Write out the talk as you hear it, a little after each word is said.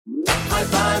High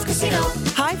Five Casino.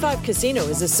 High Five Casino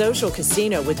is a social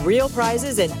casino with real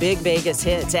prizes and big Vegas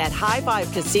hits at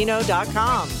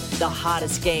highfivecasino.com. The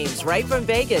hottest games right from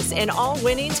Vegas, and all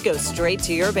winnings go straight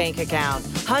to your bank account.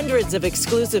 Hundreds of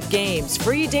exclusive games,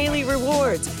 free daily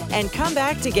rewards, and come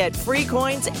back to get free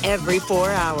coins every 4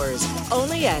 hours.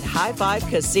 Only at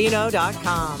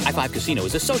highfivecasino.com. High Five Casino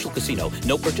is a social casino.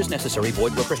 No purchase necessary.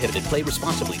 Void where prohibited. Play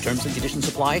responsibly. Terms and conditions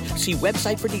apply. See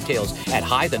website for details at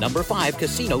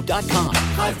high5casino.com.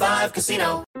 High Five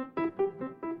Casino.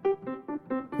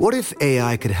 What if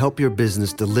AI could help your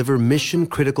business deliver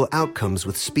mission-critical outcomes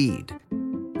with speed?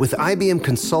 With IBM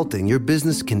Consulting, your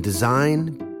business can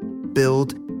design,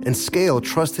 build, and scale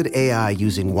trusted AI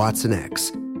using Watson X,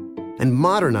 and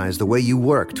modernize the way you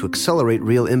work to accelerate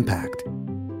real impact.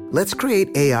 Let's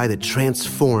create AI that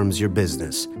transforms your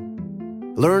business.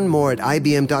 Learn more at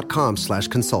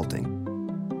ibm.com/consulting.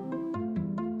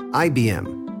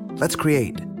 IBM. Let's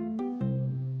create.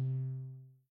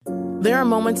 There are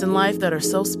moments in life that are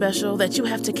so special that you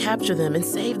have to capture them and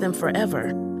save them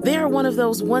forever. They are one of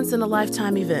those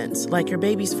once-in-a-lifetime events, like your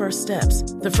baby's first steps,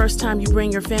 the first time you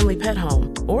bring your family pet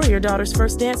home, or your daughter's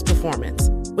first dance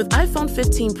performance. With iPhone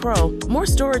 15 Pro, more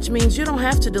storage means you don't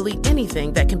have to delete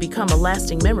anything that can become a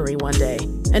lasting memory one day.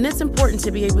 And it's important to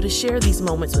be able to share these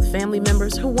moments with family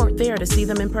members who weren't there to see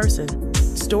them in person.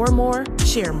 Store more,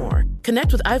 share more.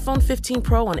 Connect with iPhone 15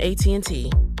 Pro on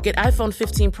AT&T. Get iPhone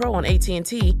 15 Pro on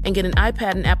AT&T and get an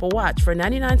iPad and Apple Watch for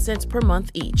 99 cents per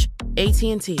month each.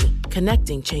 AT&T.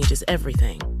 Connecting changes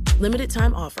everything. Limited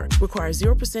time offer. Requires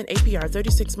 0% APR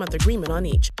 36-month agreement on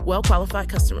each. Well-qualified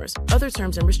customers. Other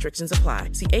terms and restrictions apply.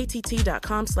 See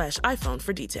att.com/iPhone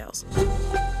for details.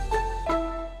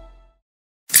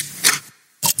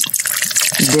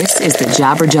 This is the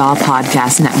Jabberjaw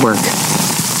Podcast Network.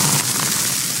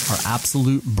 Our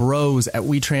absolute bros at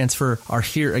WeTransfer are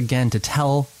here again to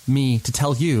tell me, to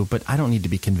tell you, but I don't need to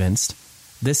be convinced.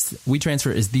 This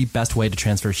WeTransfer is the best way to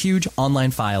transfer huge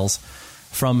online files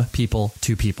from people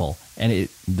to people. And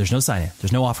there's no sign-in,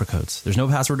 there's no offer codes, there's no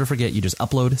password to forget. You just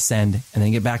upload, send, and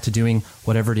then get back to doing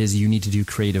whatever it is you need to do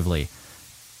creatively.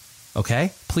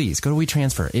 Okay? Please, go to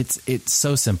WeTransfer. It's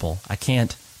so simple. I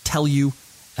can't tell you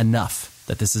enough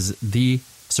that this is the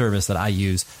service that I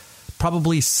use,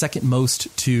 probably second most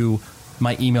to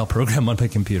my email program on my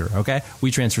computer, okay?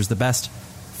 WeTransfer is the best.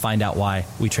 Find out why.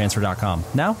 WeTransfer.com.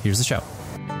 Now, here's the show.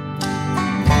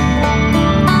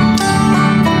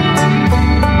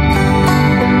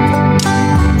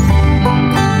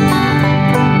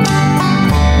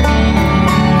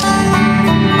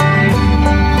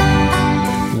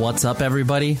 What's up,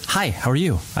 everybody? Hi, how are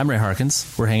you? I'm Ray Harkins.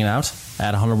 We're hanging out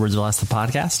at 100 Words or Less, the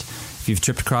podcast. If you've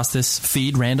tripped across this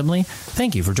feed randomly,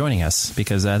 thank you for joining us,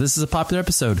 because this is a popular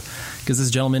episode, because this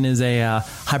gentleman is a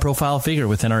high-profile figure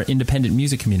within our independent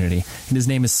music community, and his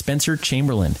name is Spencer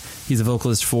Chamberlain. He's a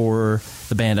vocalist for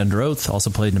the band Under Oath, also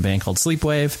played in a band called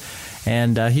Sleepwave,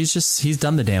 and he's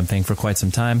done the damn thing for quite some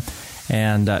time.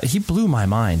 And he blew my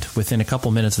mind within a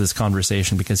couple minutes of this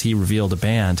conversation, because he revealed a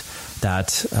band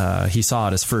that he saw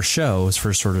at his first show, his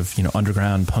first sort of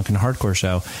underground punk and hardcore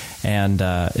show, and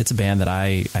it's a band that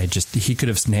he could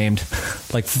have named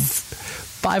like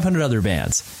 500 other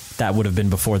bands that would have been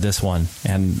before this one,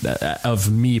 and of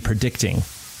me predicting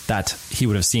that he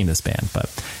would have seen this band, but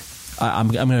I'm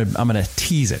gonna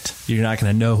tease it. You're not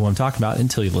gonna know who I'm talking about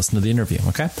until you listen to the interview,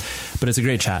 okay? But it's a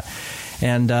great chat.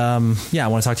 And I want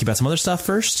to talk to you about some other stuff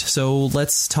first. So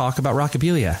let's talk about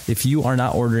Rockabilia. If you are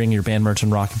not ordering your band merch on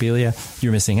Rockabilia,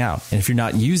 you're missing out. And if you're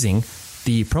not using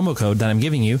the promo code that I'm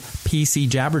giving you, PC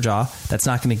Jabberjaw, that's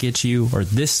not going to get you, or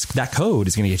that code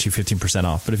is going to get you 15%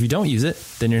 off. But if you don't use it,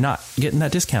 then you're not getting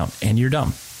that discount, and you're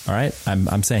dumb. All right?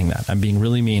 I'm saying that. I'm being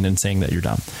really mean and saying that you're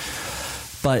dumb.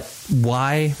 But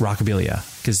why Rockabilia?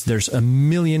 Because there's a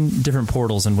million different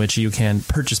portals in which you can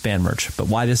purchase band merch. But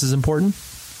why this is important?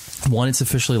 One, it's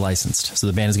officially licensed, so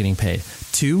the band is getting paid.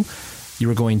 Two,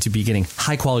 you are going to be getting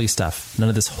high-quality stuff. None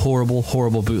of this horrible,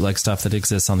 horrible bootleg stuff that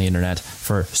exists on the internet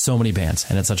for so many bands,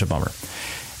 and it's such a bummer.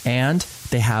 And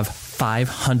they have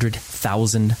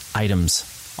 500,000 items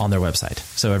on their website.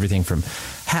 So everything from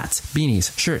hats,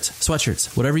 beanies, shirts,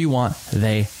 sweatshirts, whatever you want,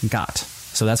 they got.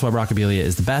 So that's why Rockabilia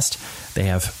is the best. They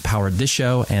have powered this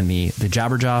show and the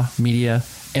Jabberjaw Media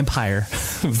empire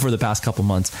for the past couple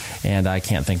months, and I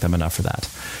can't thank them enough for that.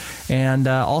 And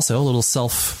also a little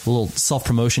self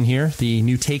promotion here. The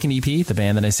new Taken EP, the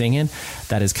band that I sing in,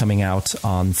 that is coming out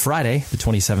on Friday, the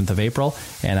 27th of April,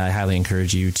 and I highly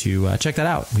encourage you to check that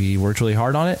out. We worked really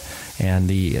hard on it, and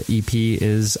the EP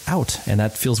is out, and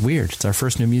that feels weird. It's our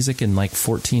first new music in like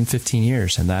 14, 15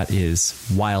 years, and that is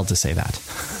wild to say that.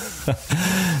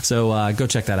 So go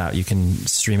check that out. You can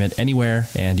stream it anywhere,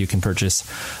 and you can purchase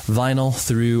vinyl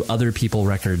through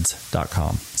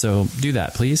otherpeoplerecords.com. So do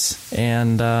that, please.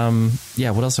 And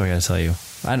what else do I got to tell you?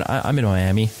 I'm in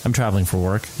Miami. I'm traveling for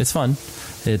work. It's fun.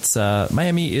 It's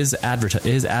Miami is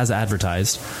as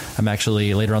advertised. I'm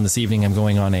actually later on this evening. I'm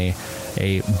going on a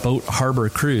boat harbor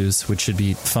cruise, which should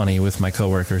be funny with my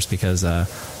coworkers because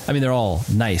they're all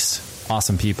nice,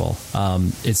 awesome people.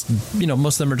 It's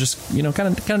most of them are just kind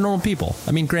of normal people.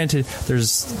 I mean, granted,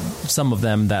 there's some of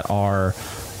them that are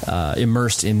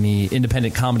immersed in the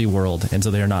independent comedy world, and so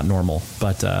they are not normal.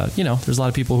 But there's a lot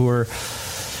of people who are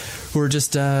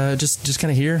just kind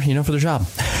of here, for their job,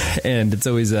 and it's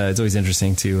always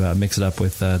interesting to mix it up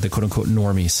with the quote unquote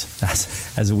normies,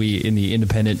 as we in the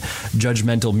independent,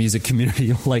 judgmental music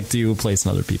community like to place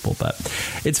on other people. But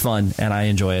it's fun, and I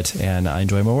enjoy it, and I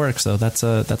enjoy my work, so that's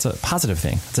a positive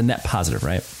thing. It's a net positive,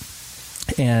 right?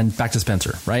 And back to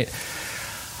Spencer, right?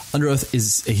 Underoath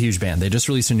is a huge band. They just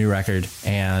released a new record,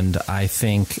 and I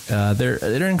think they're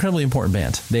an incredibly important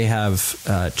band. They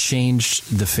have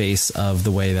changed the face of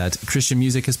the way that Christian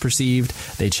music is perceived.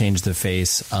 They changed the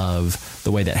face of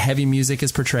the way that heavy music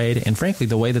is portrayed, and frankly,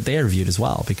 the way that they are viewed as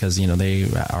well. Because they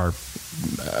are,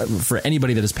 for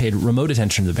anybody that has paid remote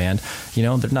attention to the band,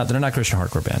 they're not a Christian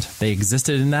hardcore band. They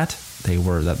existed in that.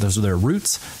 Those are their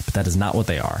roots, but that is not what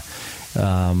they are.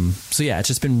 It's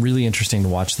just been really interesting to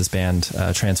watch this band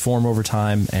transform over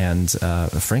time and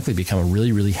frankly become a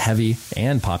really, really heavy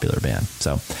and popular band.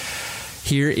 So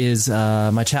here is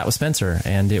my chat with Spencer,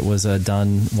 and it was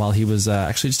done while he was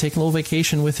actually just taking a little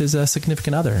vacation with his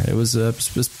significant other. It was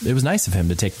nice of him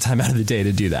to take the time out of the day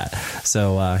to do that.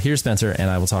 So here's Spencer, and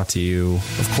I will talk to you,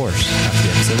 of course, after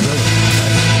the episode is over.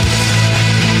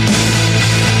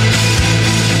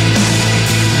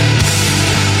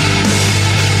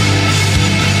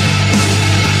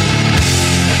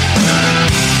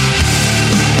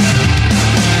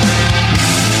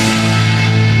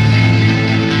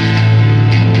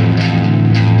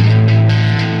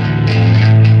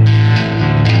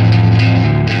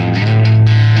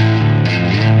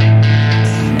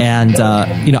 And,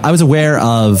 I was aware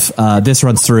of This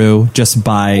Runs Through just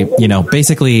by,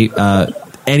 basically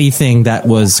anything that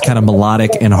was kind of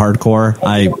melodic and hardcore,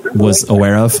 I was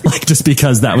aware of, just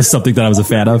because that was something that I was a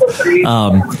fan of.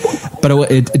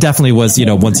 But it definitely was,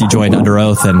 once you joined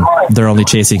Underoath and They're Only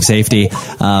Chasing Safety.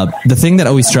 The thing that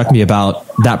always struck me about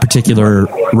that particular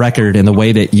record and the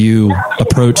way that you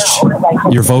approached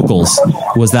your vocals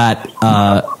was that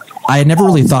I had never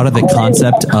really thought of the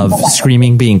concept of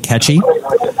screaming being catchy.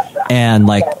 And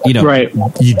right.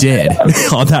 You did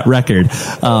on that record.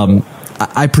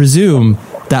 I presume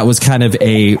that was kind of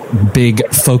a big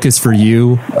focus for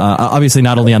you, obviously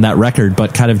not only on that record,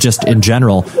 but kind of just in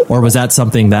general, or was that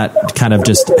something that kind of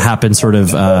just happened sort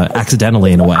of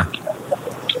accidentally in a way?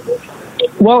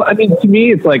 Well, to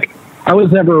me, it's I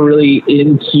was never really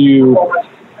into,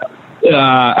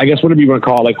 I guess, whatever you want to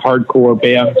call it, hardcore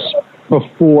bands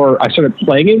before I started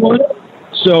playing in one.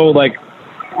 So,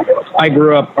 I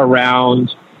grew up around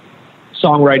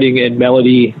songwriting and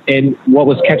melody, and what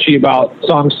was catchy about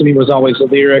songs to me was always the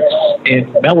lyrics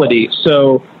and melody.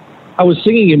 So I was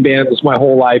singing in bands my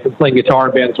whole life and playing guitar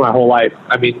in bands my whole life.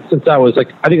 Since I was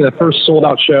I think the first sold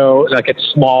out show, at a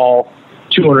small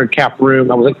 200 cap room,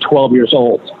 I was 12 years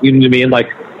old. You know what I mean?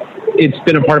 It's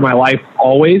been a part of my life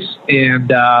always.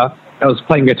 And I was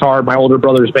playing guitar in my older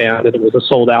brother's band, and it was a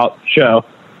sold out show.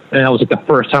 And that was the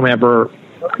first time I ever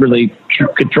really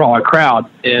could draw a crowd.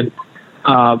 And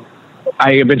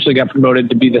I eventually got promoted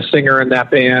to be the singer in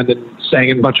that band and sang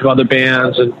in a bunch of other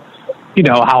bands, and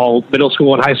how middle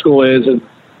school and high school is. And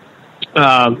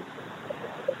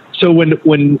so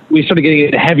when we started getting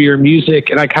into heavier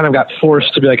music, and I kind of got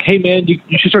forced to be hey man, you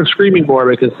should start screaming more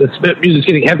because this music's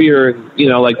getting heavier, and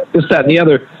this, that, and the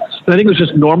other. And I think it was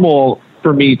just normal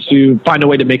for me to find a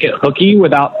way to make it hooky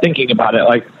without thinking about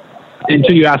it.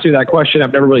 Until you asked me that question,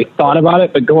 I've never really thought about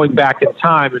it. But going back in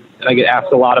time, and I get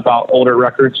asked a lot about older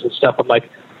records and stuff, I'm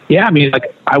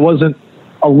I wasn't.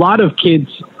 A lot of kids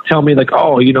tell me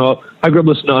oh, I grew up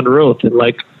listening to Underoath, and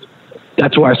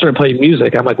that's why I started playing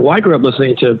music. I'm well, I grew up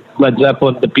listening to Led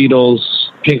Zeppelin, the Beatles,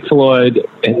 Pink Floyd,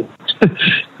 and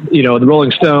the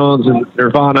Rolling Stones and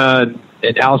Nirvana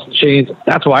and Alice in Chains.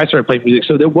 That's why I started playing music.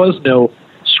 So there was no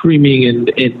screaming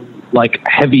and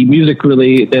heavy music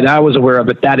really that I was aware of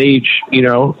at that age,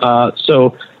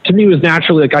 so to me it was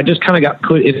naturally I just kind of got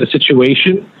put in a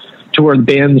situation to where the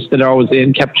bands that I was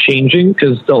in kept changing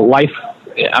because the life,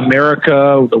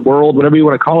 America, the world, whatever you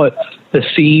want to call it, the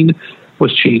scene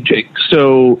was changing.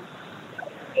 So,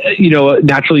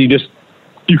 naturally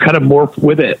you kind of morph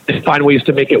with it and find ways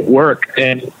to make it work.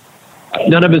 And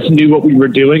none of us knew what we were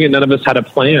doing and none of us had a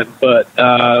plan. But,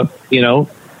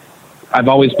 I've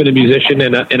always been a musician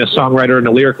and a songwriter and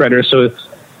a lyric writer. So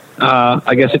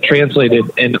I guess it translated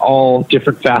in all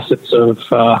different facets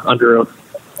of Under Oath.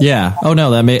 Yeah. Oh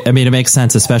no. It makes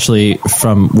sense, especially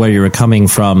from where you were coming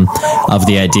from, of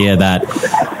the idea that,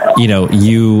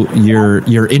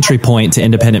 your entry point to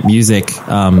independent music,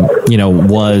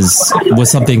 was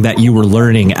something that you were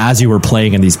learning as you were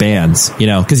playing in these bands,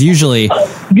 because usually,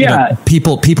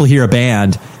 people hear a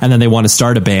band and then they want to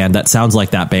start a band that sounds like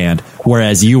that band,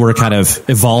 whereas you were kind of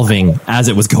evolving as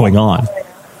it was going on.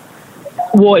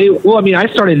 I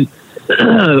started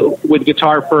with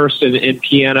guitar first and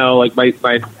piano. Like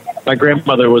my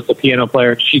grandmother was the piano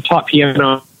player. She taught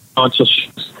piano until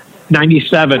she was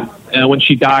 97 when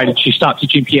she died, and she stopped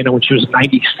teaching piano when she was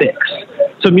 96.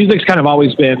 So music's kind of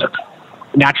always been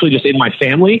naturally just in my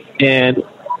family. And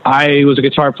I was a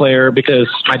guitar player because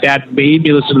my dad made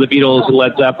me listen to the Beatles and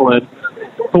Led Zeppelin.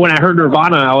 But when I heard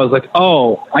Nirvana, I was like,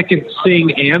 oh, I can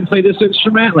sing and play this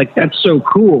instrument? Like, that's so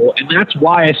cool. And that's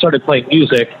why I started playing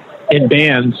music in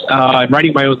bands and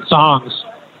writing my own songs.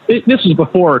 This was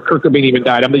before Kurt Cobain even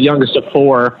died. I'm the youngest of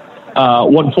four,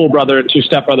 one full brother and two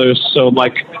stepbrothers. So,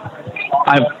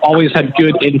 I've always had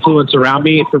good influence around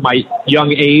me from my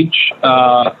young age.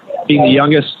 Being the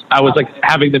youngest, I was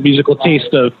having the musical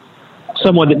taste of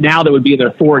someone that would be in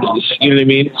their 40s. You know what I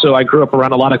mean? So I grew up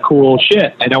around a lot of cool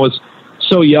shit. And I was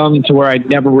so young to where I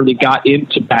never really got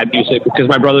into bad music because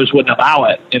my brothers wouldn't allow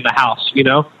it in the house,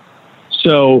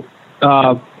 So,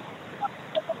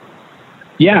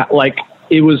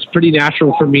 it was pretty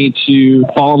natural for me to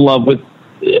fall in love with,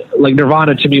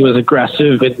 Nirvana to me was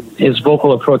aggressive and his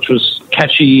vocal approach was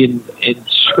catchy and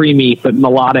screamy, but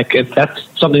melodic. And that's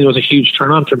something that was a huge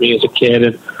turn on for me as a kid.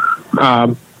 And,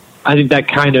 I think that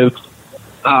kind of,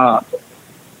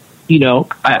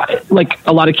 like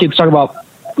a lot of kids talk about,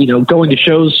 going to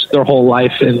shows their whole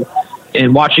life and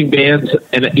watching bands.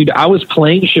 And dude, I was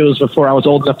playing shows before I was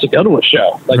old enough to go to a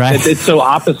show. Right. It's so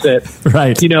opposite,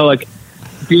 right?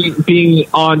 Being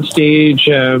on stage,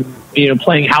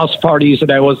 playing house parties that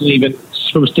I wasn't even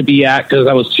supposed to be at because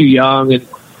I was too young, and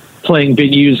playing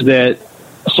venues that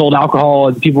sold alcohol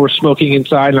and people were smoking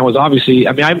inside. And I was obviously,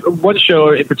 one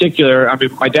show in particular,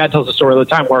 my dad tells a story all the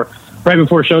time where right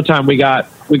before showtime, we got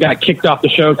kicked off the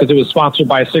show because it was sponsored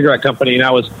by a cigarette company, and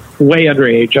I was way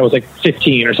underage. I was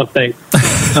 15 or something.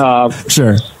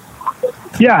 Sure.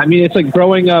 Yeah, it's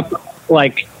growing up,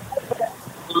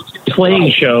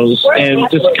 playing shows and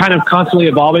just kind of constantly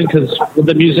evolving because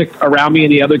the music around me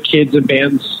and the other kids and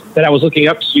bands that I was looking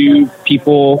up to,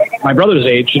 people my brother's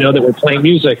age, that were playing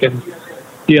music, and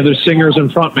the other singers and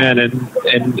frontmen,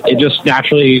 and it just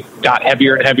naturally got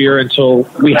heavier and heavier until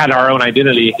we had our own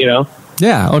identity,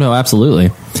 Yeah. Oh no,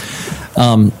 absolutely.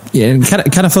 And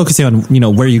kind of focusing on,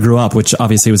 where you grew up, which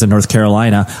obviously was in North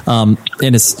Carolina. And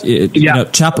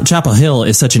Chapel Hill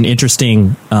is such an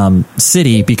interesting,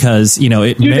 city because,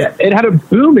 it had a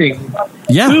booming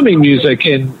music.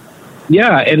 And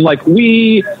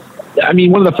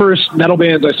one of the first metal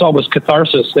bands I saw was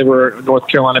Catharsis. They were North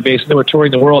Carolina based. They were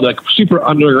touring the world, super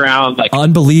underground,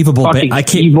 unbelievable. I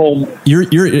can't. Evil. You're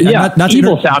not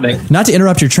evil sounding. Not to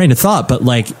interrupt your train of thought, but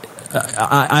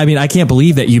I can't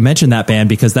believe that you mentioned that band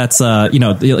because that's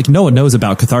no one knows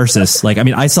about Catharsis.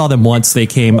 I saw them once.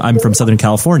 I'm from Southern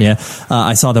California.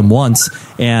 I saw them once,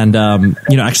 and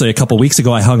actually a couple weeks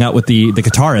ago I hung out with the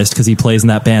guitarist because he plays in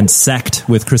that band Sect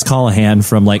with Chris Callahan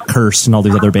from Cursed and all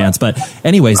these other bands. But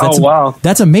anyways,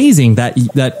 that's amazing that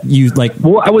you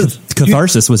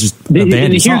Catharsis was just a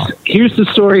band you saw. Here's the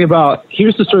story about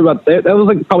that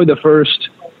was probably the first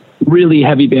really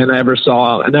heavy band I ever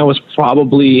saw, and that was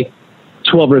probably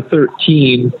 12 or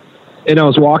 13, and I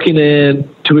was walking in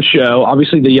to a show,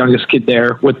 obviously the youngest kid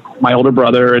there, with my older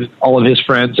brother and all of his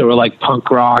friends that were punk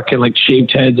rock and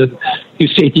shaved heads and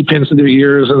use safety pins in their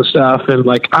ears and stuff, and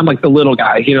I'm the little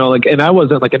guy, and I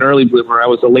wasn't an early bloomer, I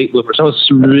was a late bloomer, so I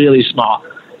was really small.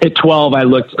 At 12 I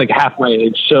looked half my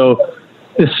age. So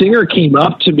the singer came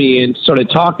up to me and started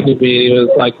talking to me. He was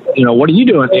like, what are you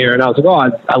doing here? And I was like, oh,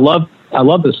 I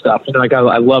love this stuff.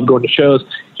 I love going to shows.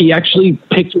 He actually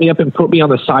picked me up and put me on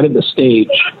the side of the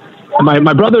stage. And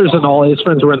my brothers and all his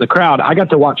friends were in the crowd. I got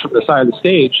to watch from the side of the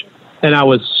stage, and I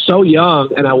was so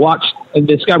young, and I watched, and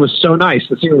this guy was so nice.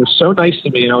 The singer was so nice to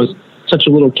me, and I was such a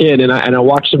little kid, and I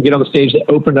watched him get on the stage. They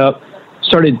opened up,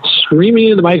 started screaming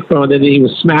in the microphone, and then he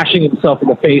was smashing himself in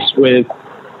the face with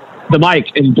the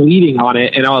mic and bleeding on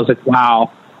it. And I was like,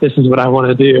 wow, this is what I want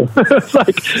to do. So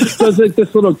I was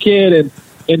this little kid,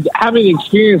 and having an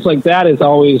experience like that has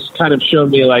always kind of shown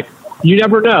me, you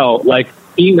never know,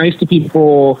 being nice to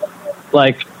people,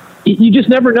 you just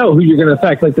never know who you're going to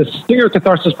affect. Like the singer of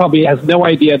Catharsis probably has no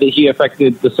idea that he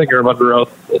affected the singer of Under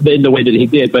Oath in the way that he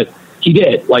did, but he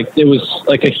did. Like it was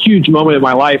like a huge moment in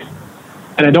my life,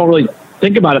 and I don't really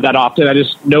think about it that often. I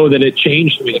just know that it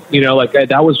changed me. You know, like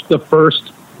that was the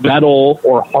first metal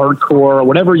or hardcore or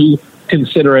whatever you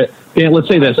consider it. Band, let's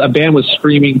say this, a band was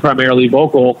screaming primarily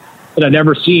vocal that I'd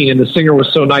never seen, and the singer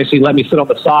was so nice he let me sit on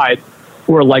the side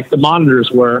where like the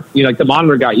monitors were. You know, like the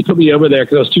monitor guy, he put me over there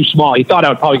because I was too small. He thought I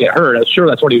would probably get hurt. I was sure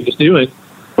that's what he was doing.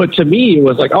 But to me, it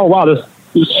was like, oh wow, this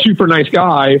super nice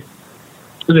guy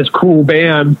in this cool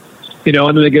band, you know,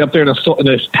 and then they get up there in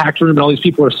a packed room and all these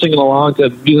people are singing along to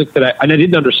music that I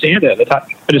didn't understand it. I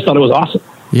just thought it was awesome.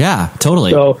 Yeah,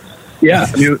 totally. So, yeah,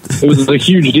 I mean, it was a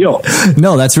huge deal.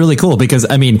 No, that's really cool because,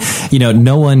 I mean, you know,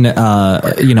 no one, you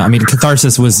know, I mean,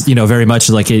 Catharsis was, you know, very much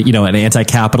like, you know, an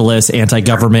anti-capitalist,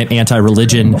 anti-government,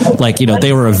 anti-religion. Like, you know,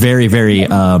 they were a very, very, you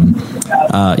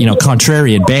know,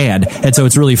 contrarian band. And so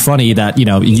it's really funny that, you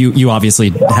know, you obviously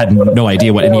had no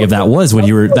idea what any of that was when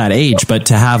you were that age, but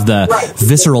to have the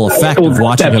visceral effect of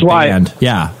watching a band.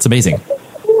 Yeah, it's amazing.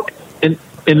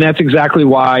 And that's exactly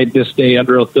why this day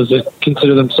Under Oath doesn't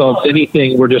consider themselves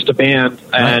anything. We're just a band.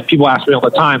 And people ask me all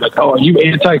the time, like, oh, are you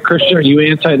anti-Christian? Are you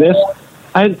anti-this?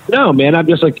 No, man. I'm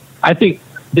just like, I think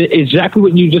that exactly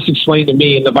what you just explained to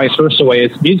me in the vice versa way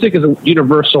is music is a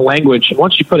universal language. And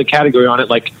once you put a category on it,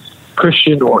 like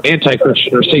Christian or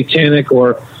anti-Christian or satanic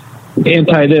or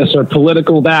anti-this or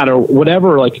political that or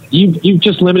whatever, like you've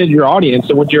just limited your audience.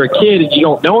 And when you're a kid and you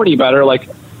don't know any better, like,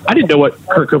 I didn't know what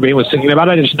Kurt Cobain was singing about.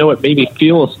 I just know it made me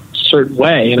feel a certain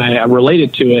way, and I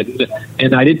related to it.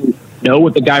 And I didn't know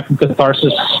what the guy from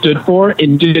Catharsis stood for.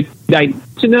 And did I need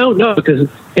to know? No, because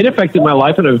it affected my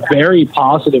life in a very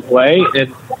positive way,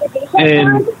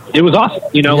 and it was awesome.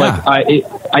 You know, Yeah. like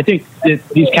I think that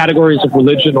these categories of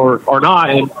religion or not,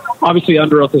 and obviously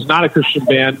Under Oath is not a Christian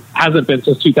band, hasn't been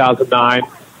since 2009,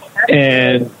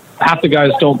 and half the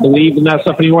guys don't believe in that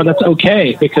stuff anymore. That's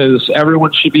okay, because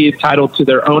everyone should be entitled to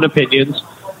their own opinions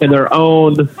and their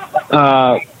own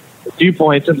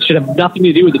viewpoints, and should have nothing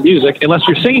to do with the music unless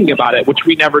you're singing about it, which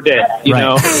we never did, you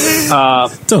know?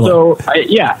 Totally. So,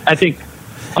 I think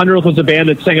Under Oath was a band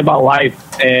that sang about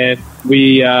life, and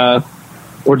we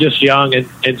were just young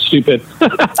and stupid.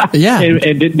 Yeah.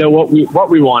 and didn't know what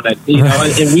we wanted, you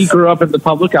know? And we grew up in the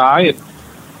public eye,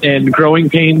 and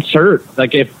growing pains hurt.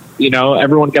 Like, if, you know,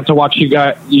 everyone got to watch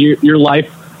your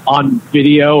life on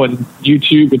video and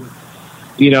YouTube, and,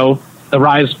 you know, the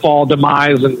rise, fall,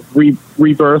 demise, and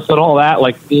rebirth and all that.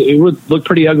 Like, it would look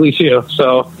pretty ugly too.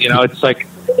 So, you know, it's like,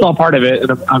 it's all part of it,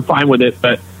 and I'm fine with it.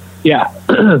 But yeah.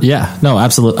 Yeah, no,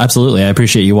 absolutely. I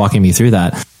appreciate you walking me through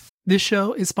that. This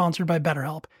show is sponsored by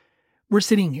BetterHelp. We're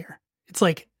sitting here. It's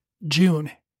like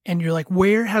June, and you're like,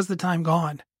 where has the time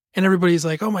gone? And everybody's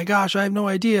like, oh my gosh, I have no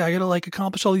idea. I got to like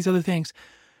accomplish all these other things.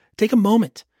 Take a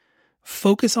moment,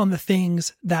 focus on the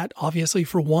things that obviously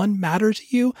for one matter to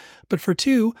you, but for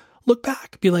two, look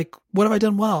back, be like, what have I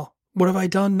done well? What have I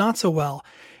done not so well?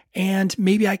 And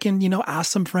maybe I can, you know,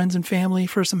 ask some friends and family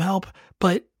for some help.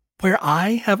 But where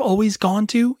I have always gone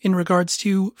to in regards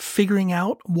to figuring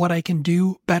out what I can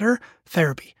do better,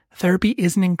 therapy. Therapy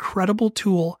is an incredible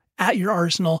tool at your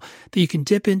arsenal that you can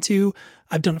dip into.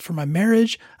 I've done it for my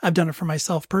marriage. I've done it for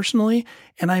myself personally.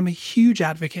 And I'm a huge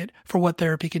advocate for what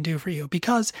therapy can do for you,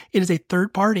 because it is a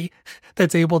third party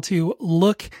that's able to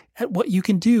look at what you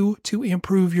can do to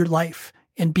improve your life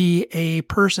and be a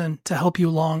person to help you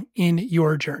along in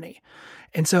your journey.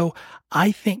 And so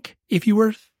I think if you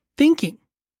were thinking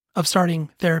of starting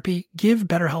therapy, give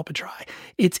BetterHelp a try.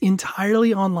 It's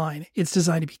entirely online. It's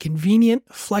designed to be convenient,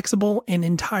 flexible, and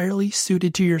entirely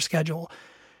suited to your schedule.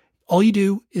 All you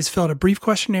do is fill out a brief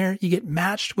questionnaire, you get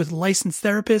matched with a licensed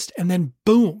therapist, and then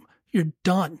boom, you're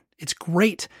done. It's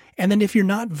great. And then if you're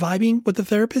not vibing with the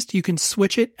therapist, you can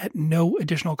switch it at no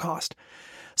additional cost.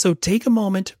 So take a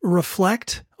moment,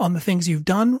 reflect on the things you've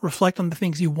done, reflect on the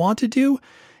things you want to do,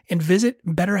 and visit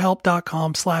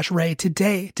betterhelp.com/Ray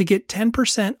today to get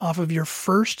 10% off of your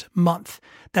first month.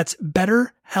 That's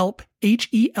BetterHelp,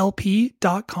 HELP.com/Ray.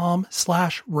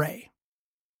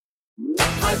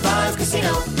 High Five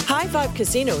Casino. High Five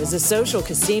Casino is a social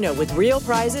casino with real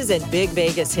prizes and big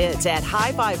Vegas hits at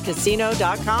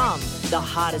highfivecasino.com. The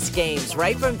hottest games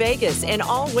right from Vegas, and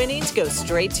all winnings go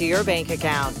straight to your bank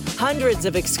account. Hundreds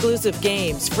of exclusive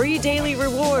games, free daily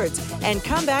rewards, and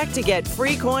come back to get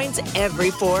free coins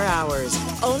every 4 hours.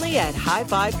 Only at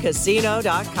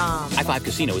highfivecasino.com. High Five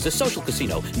Casino is a social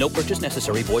casino. No purchase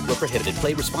necessary. Void where prohibited.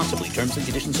 Play responsibly. Terms and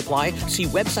conditions apply. See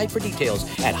website for details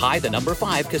at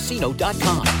high5casino.com.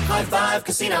 High Five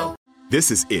Casino. This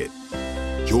is it.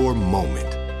 Your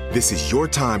moment. This is your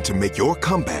time to make your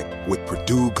comeback with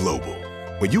Purdue Global.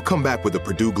 When you come back with a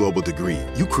Purdue Global degree,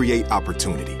 you create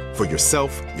opportunity for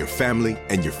yourself, your family,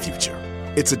 and your future.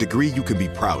 It's a degree you can be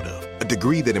proud of, a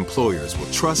degree that employers will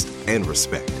trust and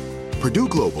respect. Purdue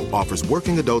Global offers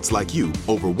working adults like you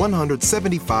over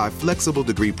 175 flexible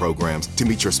degree programs to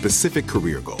meet your specific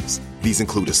career goals. These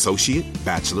include associate,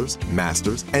 bachelor's,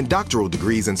 master's, and doctoral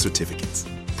degrees and certificates.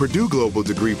 Purdue Global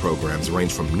degree programs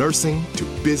range from nursing to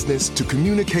business to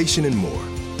communication and more.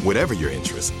 Whatever your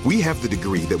interest, we have the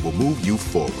degree that will move you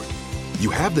forward.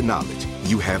 You have the knowledge,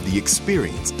 you have the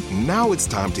experience. Now it's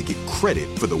time to get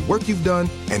credit for the work you've done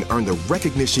and earn the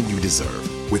recognition you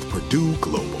deserve with Purdue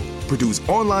Global, Purdue's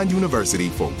online university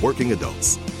for working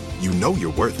adults. You know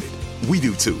you're worth it. We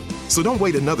do too. So don't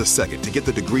wait another second to get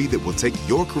the degree that will take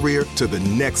your career to the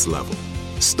next level.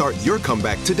 Start your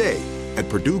comeback today at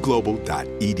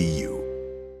purdueglobal.edu.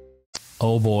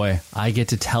 Oh boy, I get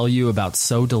to tell you about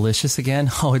So Delicious again.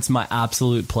 Oh, it's my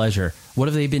absolute pleasure. What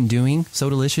have they been doing, So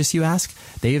Delicious, you ask?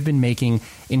 They have been making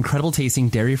incredible tasting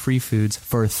dairy-free foods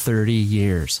for 30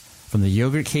 years. From the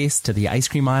yogurt case to the ice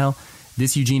cream aisle,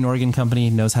 this Eugene, Oregon company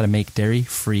knows how to make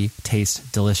dairy-free taste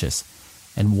delicious.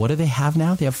 And what do they have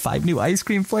now? They have 5 new ice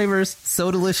cream flavors. So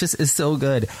Delicious is so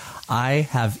good. I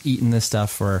have eaten this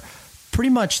stuff for pretty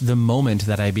much the moment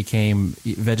that I became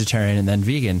vegetarian and then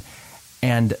vegan.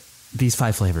 And these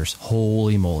 5 flavors,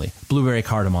 holy moly. Blueberry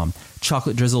cardamom,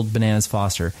 chocolate drizzled bananas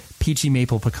Foster, peachy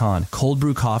maple pecan, cold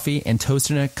brew coffee, and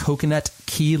toasted coconut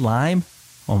key lime.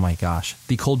 Oh my gosh.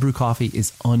 The cold brew coffee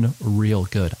is unreal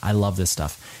good. I love this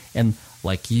stuff. And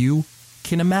like you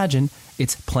can imagine,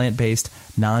 it's plant-based,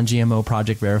 non-GMO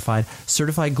project verified,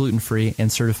 certified gluten-free,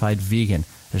 and certified vegan.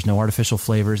 There's no artificial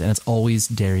flavors, and it's always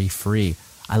dairy-free.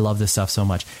 I love this stuff so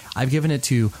much. I've given it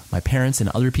to my parents and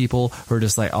other people who are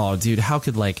just like, oh, dude, how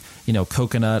could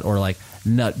coconut or like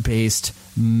nut-based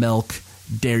milk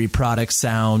dairy products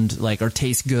sound like or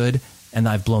taste good? And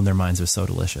I've blown their minds with So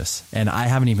Delicious. And I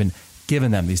haven't even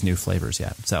given them these new flavors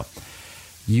yet. So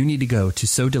you need to go to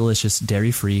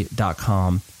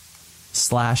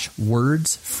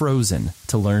sodeliciousdairyfree.com/wordsfrozen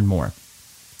to learn more.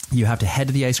 You have to head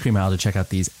to the ice cream aisle to check out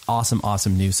these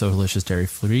awesome new So Delicious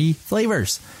dairy-free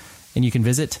flavors. And you can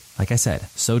visit, like I said,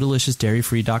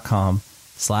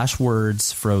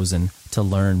 sodeliciousdairyfree.com/wordsfrozen to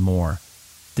learn more.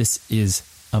 This is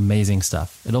amazing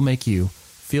stuff. It'll make you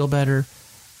feel better.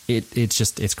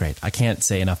 It's great. I can't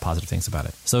say enough positive things about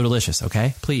it. So Delicious,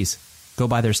 okay? Please go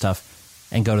buy their stuff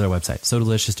and go to their website,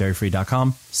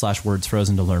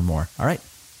 sodeliciousdairyfree.com/wordsfrozen to learn more. All right.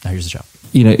 Now here's the show.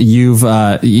 You've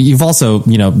also,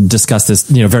 discussed this,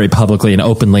 very publicly and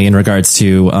openly in regards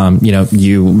to,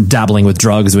 you dabbling with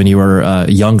drugs when you were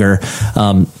younger.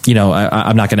 I'm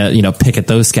not going to, pick at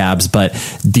those scabs, but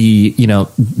the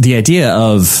idea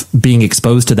of being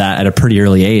exposed to that at a pretty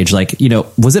early age,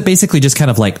 was it basically just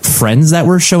kind of like friends that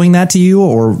were showing that to you,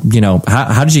 or,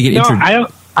 how did you get into?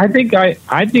 I think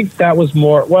that was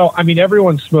more, well, I mean,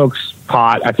 everyone smokes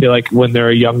pot, I feel like, when they're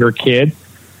a younger kid.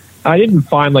 I didn't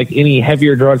find any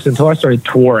heavier drugs until I started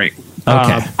touring.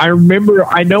 Okay.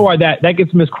 I know why that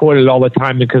gets misquoted all the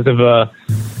time because of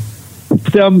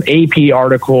some AP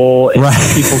article. And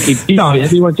right. People keep,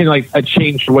 anyone can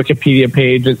change the Wikipedia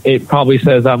page. It probably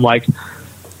says I'm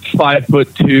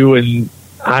 5'2" and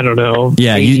I don't know,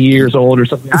 8 years old or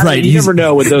something. Right. You never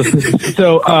know with those things.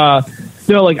 So,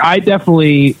 no, I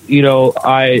definitely,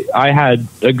 I had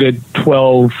a good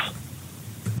 12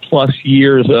 plus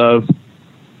years of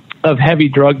heavy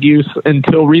drug use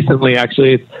until recently.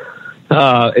 Actually,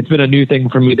 it's been a new thing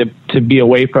for me to be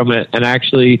away from it, and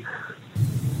actually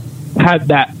had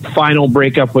that final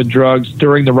breakup with drugs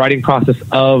during the writing process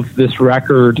of this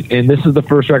record. And this is the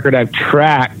first record I've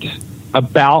tracked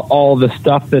about all the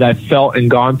stuff that I felt and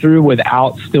gone through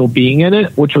without still being in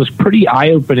it, which was pretty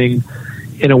eye-opening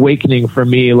and awakening for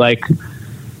me. Like,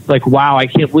 wow, I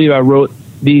can't believe I wrote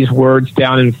these words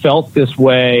down and felt this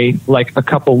way a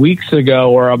couple weeks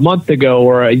ago or a month ago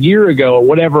or a year ago or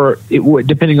whatever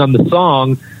depending on the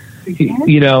song,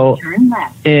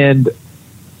 and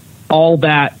all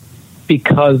that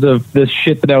because of this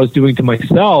shit that I was doing to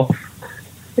myself.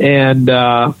 And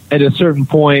at a certain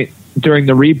point during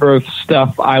the Rebirth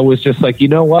stuff, I was just like, you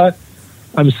know what?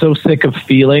 I'm so sick of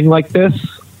feeling like this.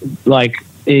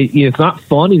 It's not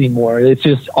fun anymore. It's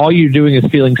just all you're doing is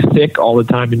feeling sick all the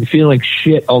time and feeling like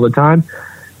shit all the time.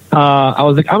 I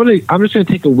was like, I'm just gonna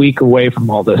take a week away from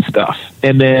all this stuff,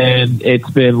 and then it's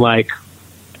been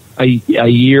a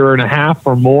year and a half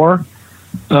or more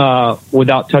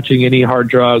without touching any hard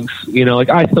drugs.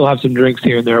 I still have some drinks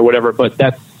here and there or whatever, but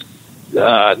that's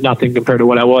nothing compared to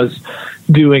what I was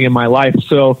doing in my life.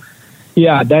 So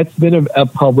yeah, that's been a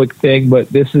public thing, but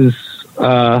this is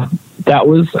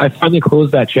I finally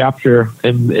closed that chapter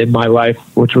in my life,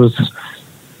 which was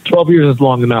 12 years is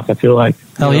long enough, I feel like.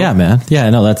 Hell yeah, man. Yeah,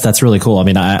 no, that's really cool. I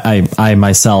mean, I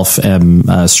myself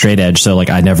am straight edge, so like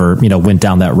I never, went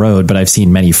down that road, but I've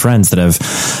seen many friends that have,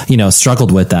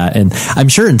 struggled with that. And I'm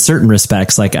sure in certain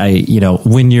respects, like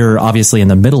when you're obviously in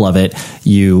the middle of it,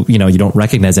 you don't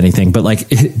recognize anything, but like,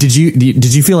 did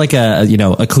you feel like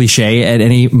a cliche at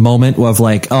any moment of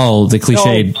like, oh, the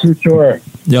cliche? No, for sure.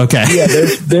 Okay. Yeah.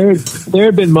 There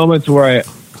have been moments where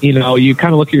you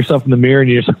kind of look at yourself in the mirror and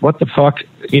you're just like, what the fuck?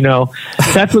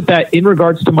 That's what that, in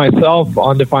regards to myself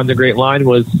on Define the Great Line,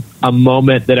 was a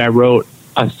moment that I wrote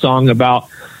a song about.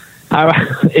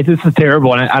 This is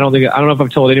terrible. And I don't know if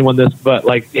I've told anyone this, but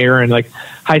like Aaron, like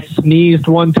I sneezed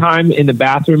one time in the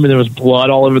bathroom and there was blood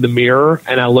all over the mirror.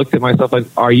 And I looked at myself like,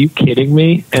 are you kidding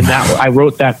me? And I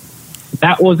wrote that.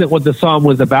 That wasn't what the song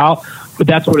was about, but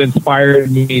that's what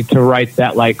inspired me to write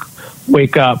that, like,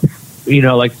 wake up,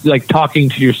 like talking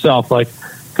to yourself, like,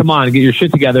 come on, get your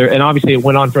shit together. And obviously it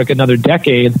went on for like another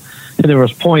decade, and there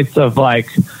was points of like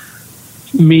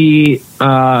me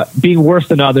being worse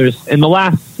than others. In the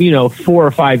last 4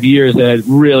 or 5 years, that had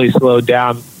really slowed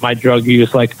down my drug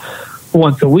use, like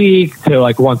once a week to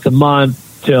like once a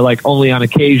month to like only on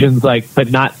occasions, like, but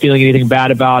not feeling anything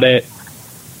bad about it.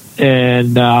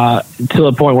 And to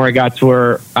the point where I got to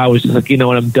where I was just like,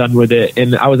 I'm done with it.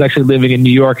 And I was actually living in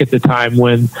New York at the time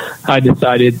when I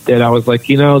decided that I was like,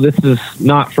 this is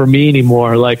not for me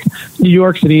anymore. Like, New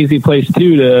York's an easy place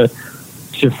too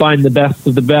to find the best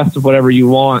of whatever you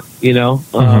want,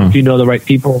 if you know the right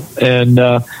people. And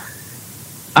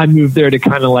I moved there to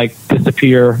kind of like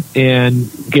disappear and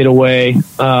get away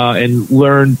and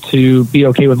learn to be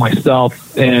okay with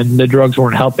myself. And the drugs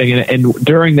weren't helping. And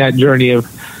during that journey of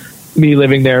me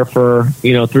living there for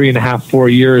 3.5, 4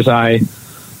 years, I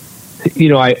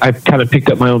kind of picked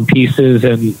up my own pieces.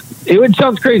 And it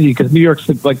sounds crazy because New York's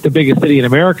like the biggest city in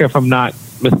America, if I'm not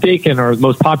mistaken, or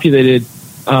most populated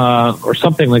or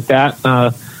something like that.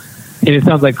 And it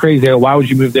sounds like crazy. Why would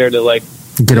you move there to like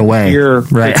get away? Here?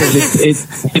 Right. Because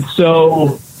it's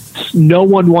so, no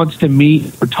one wants to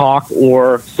meet or talk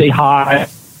or say hi.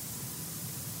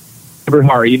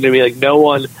 Like, no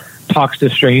one talks to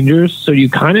strangers, so you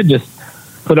kind of just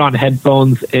put on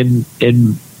headphones and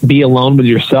be alone with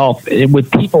yourself and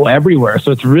with people everywhere.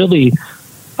 So it's really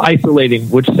isolating,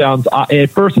 which sounds, at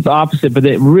first it's opposite, but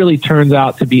it really turns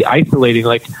out to be isolating.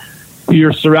 Like,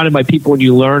 you're surrounded by people and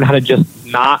you learn how to just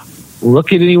not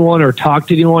look at anyone or talk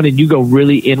to anyone, and you go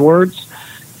really inwards.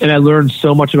 And I learned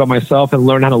so much about myself and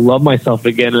learned how to love myself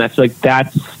again. And I feel like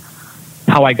that's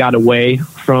how I got away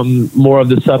from more of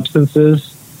the substances.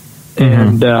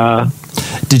 And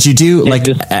did you do like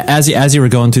as you were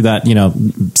going through that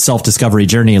self-discovery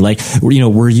journey, like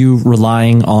were you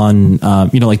relying on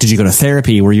like, did you go to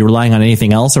therapy? Were you relying on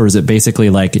anything else, or is it basically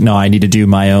like, no, I need to do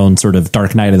my own sort of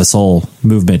dark night of the soul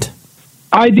movement?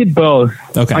 I did both.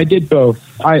 Okay. I did both.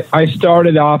 I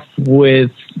started off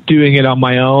with doing it on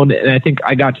my own, and I think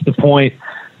I got to the point,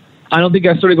 I don't think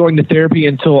I started going to therapy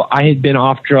until I had been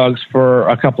off drugs for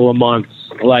a couple of months,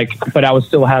 but I was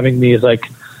still having these like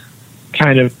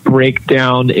kind of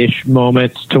breakdown-ish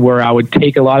moments to where I would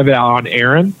take a lot of it out on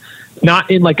Aaron.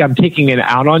 Not in like I'm taking it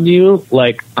out on you,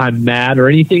 like I'm mad or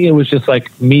anything. It was just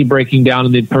like me breaking down,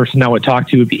 and the person I would talk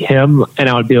to would be him, and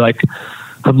I would be like,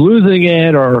 I'm losing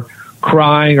it, or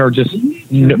crying, or just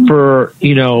for,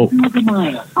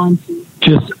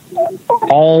 just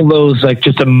all those like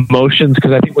just emotions.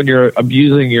 Because I think when you're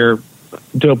abusing your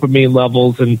dopamine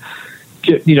levels and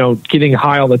getting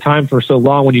high all the time for so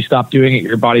long, when you stop doing it,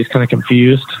 your body's kind of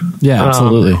confused. Yeah,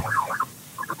 absolutely.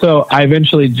 So I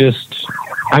eventually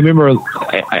I remember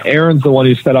Aaron's the one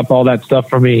who set up all that stuff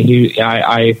for me.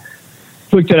 I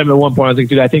looked at him at one point. I was like,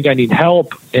 dude, I think I need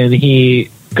help. And he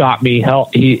got me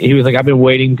help. He was like, I've been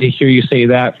waiting to hear you say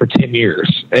that for 10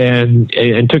 years and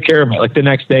took care of it. Like the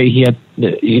next day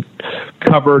he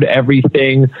covered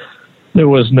everything. There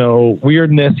was no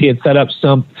weirdness. He had set up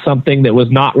something that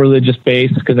was not religious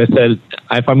based, because I said,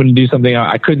 if I'm going to do something,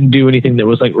 I couldn't do anything that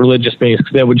was like religious based,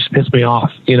 because that would just piss me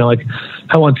off. Like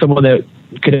I want someone that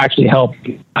could actually help,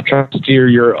 not try to steer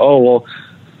your,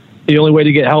 the only way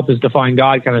to get help is to find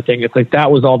God kind of thing. It's like,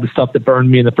 that was all the stuff that burned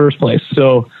me in the first place.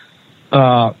 So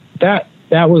that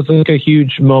was like a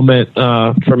huge moment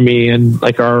for me, and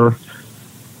like our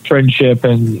friendship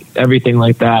and everything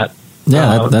like that.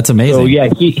 Yeah, that's amazing. So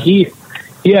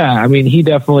I mean, he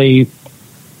definitely,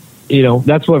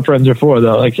 that's what friends are for,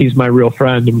 though. Like, he's my real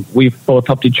friend, and we've both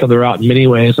helped each other out in many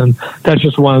ways. And that's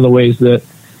just one of the ways that,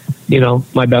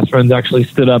 my best friend's actually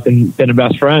stood up and been a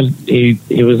best friend.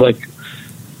 He was like,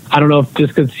 I don't know if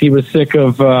just because he was sick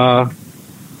of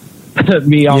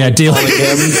me always calling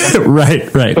him.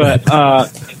 right.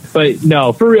 But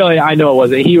no, for real, I know it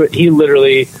wasn't.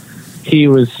 He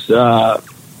was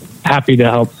happy to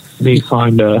help me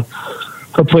find a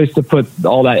place to put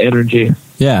all that energy.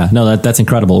 Yeah, no, that's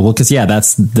incredible. Well, because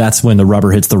that's when the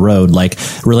rubber hits the road. Like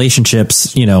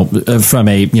relationships, from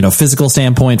a physical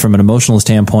standpoint, from an emotional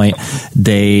standpoint,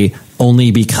 they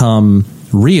only become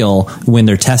real when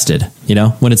they're tested.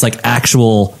 When it's like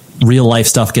actual real life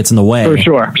stuff gets in the way. For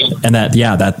sure. And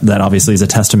that obviously is a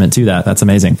testament to that. That's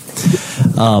amazing.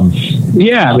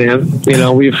 Yeah, man.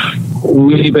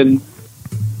 We've been.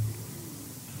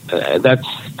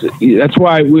 That's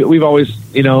why we've always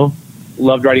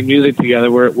loved writing music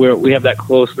together. We have that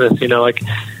closeness. Like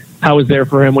I was there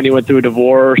for him when he went through a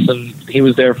divorce, and he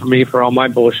was there for me for all my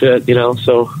bullshit.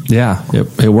 So yeah,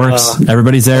 it works.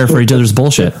 Everybody's there for each other's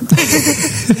bullshit.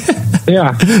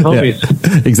 Yeah, always.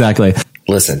 Yeah, exactly.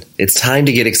 Listen, it's time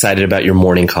to get excited about your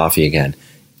morning coffee again.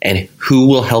 And who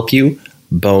will help you?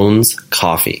 Bones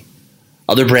Coffee.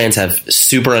 Other brands have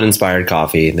super uninspired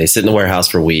coffee. They sit in the warehouse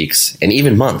for weeks and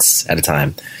even months at a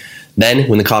time. Then,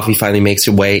 when the coffee finally makes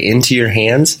its way into your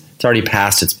hands, it's already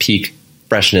past its peak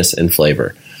freshness and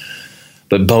flavor.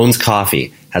 But Bones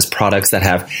Coffee has products that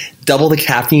have double the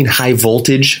caffeine high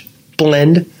voltage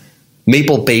blend,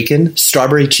 maple bacon,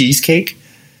 strawberry cheesecake.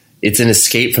 It's an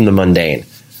escape from the mundane.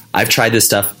 I've tried this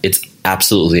stuff. It's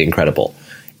absolutely incredible.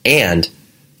 And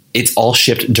it's all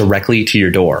shipped directly to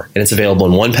your door. And it's available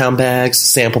in 1 pound bags,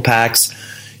 sample packs,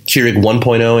 Keurig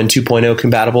 1.0 and 2.0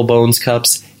 compatible Bones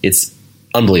cups. It's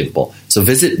unbelievable. So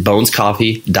visit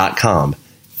bonescoffee.com,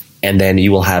 and then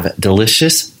you will have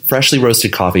delicious, freshly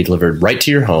roasted coffee delivered right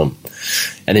to your home.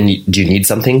 And then do you need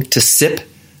something to sip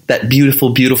that beautiful,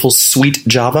 beautiful, sweet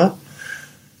Java?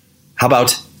 How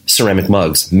about ceramic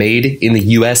mugs made in the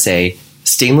USA,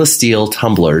 stainless steel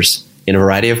tumblers in a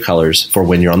variety of colors for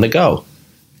when you're on the go?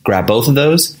 Grab both of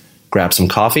those, grab some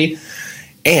coffee,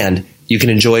 and you can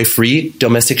enjoy free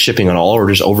domestic shipping on all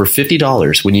orders over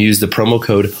 $50 when you use the promo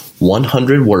code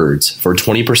 100words for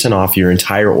 20% off your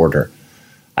entire order.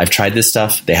 I've tried this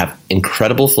stuff. They have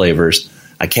incredible flavors.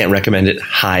 I can't recommend it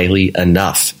highly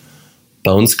enough.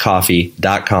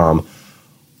 Bonescoffee.com.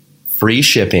 Free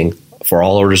shipping for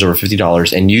all orders over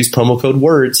 $50, and use promo code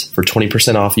WORDS for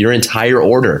 20% off your entire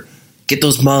order. Get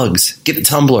those mugs. Get the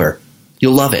tumbler.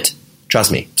 You'll love it. Trust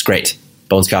me, it's great.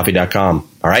 Bonescoffee.com.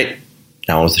 All right,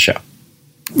 now on with the show.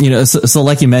 So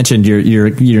like you mentioned,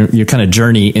 your kind of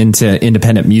journey into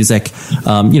independent music,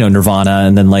 Nirvana,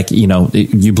 and then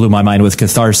you blew my mind with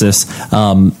Catharsis.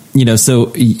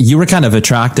 So you were kind of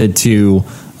attracted to,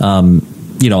 a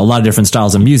lot of different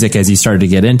styles of music as you started to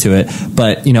get into it.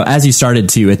 But, as you started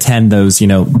to attend those,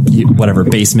 whatever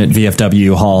basement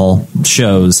VFW hall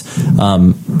shows,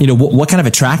 what kind of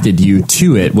attracted you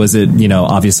to it? Was it,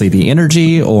 obviously the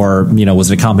energy, or,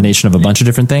 was it a combination of a bunch of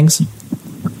different things?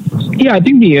 Yeah, I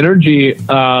think the energy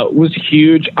was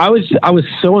huge. I was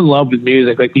so in love with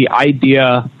music, like the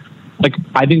idea. Like,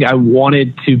 I think I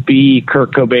wanted to be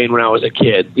Kurt Cobain when I was a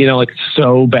kid,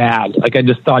 so bad. Like, I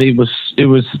just thought it was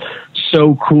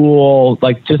so cool,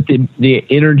 like just the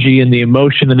energy and the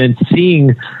emotion. And then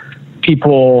seeing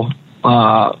people,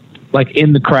 like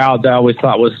in the crowd, that I always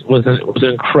thought was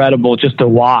incredible just to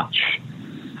watch.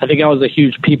 I think I was a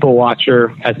huge people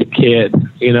watcher as a kid,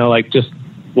 like just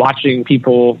watching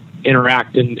people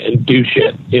interact and do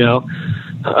shit, and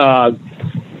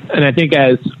I think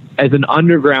as an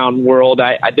underground world,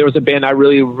 there was a band I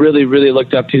really, really, really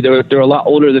looked up to. They were a lot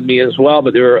older than me as well,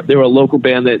 but they were a local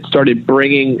band that started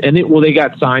bringing, they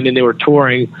got signed and they were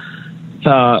touring.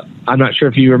 I'm not sure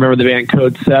if you remember the band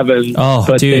Code 7. Oh,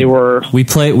 but dude,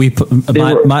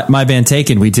 my band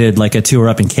Taken, we did like a tour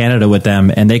up in Canada with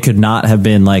them, and they could not have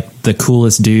been like the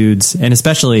coolest dudes, and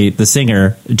especially the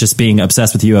singer just being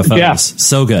obsessed with UFOs. Yeah.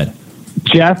 So good.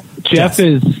 Jeff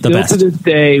is still to this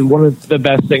day one of the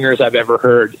best singers I've ever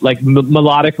heard. Like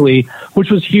melodically, which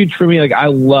was huge for me. Like I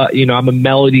love, I'm a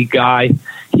melody guy,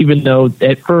 even though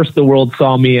at first the world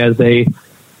saw me as a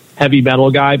heavy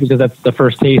metal guy because that's the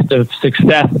first taste of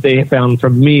success they found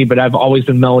from me. But I've always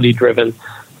been melody driven.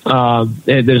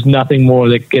 There's nothing more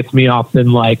that gets me off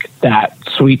than like that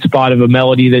sweet spot of a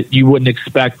melody that you wouldn't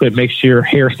expect, but it makes your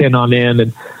hair stand on end,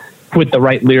 and with the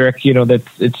right lyric,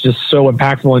 it's just so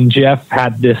impactful. And Jeff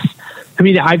had this. I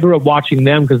mean, I grew up watching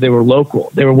them because they were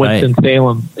local. They were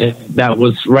Winston-Salem, and that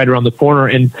was right around the corner.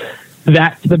 And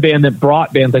that's the band that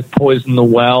brought bands like Poison the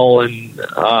Well and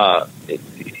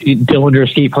Dillinger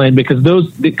Escape Plan, because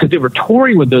they were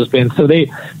touring with those bands. So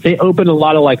they opened a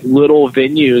lot of like little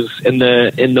venues in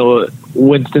the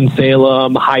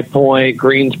Winston-Salem, High Point,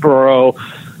 Greensboro,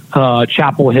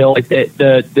 Chapel Hill. Like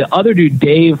the other dude,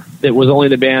 Dave that was only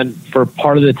the band for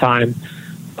part of the time.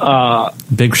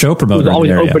 Big show promoter. He was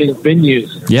always in the area. opening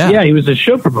venues. Yeah, he was a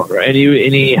show promoter, and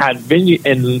he had venue,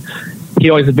 and he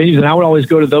always had venues, and I would always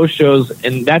go to those shows,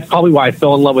 and that's probably why I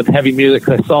fell in love with heavy music,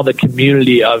 because I saw the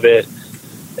community of it.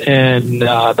 And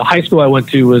the high school I went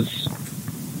to was,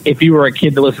 if you were a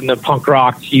kid that listened to punk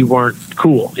rock, you weren't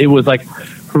cool. It was like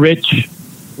rich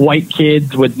white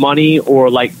kids with money, or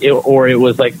it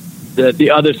was like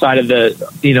the other side of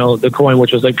the coin,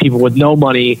 which was like people with no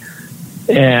money,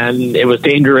 and it was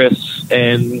dangerous.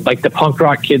 And like the punk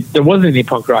rock kids, there wasn't any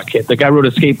punk rock kids. Like I rode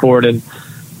a skateboard and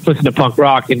listened to punk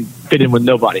rock and fit in with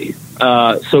nobody.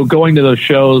 So going to those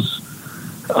shows,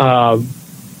 because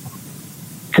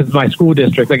my school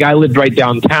district, like I lived right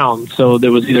downtown, so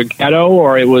there was either ghetto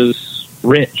or it was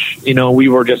rich. We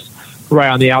were just right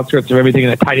on the outskirts of everything in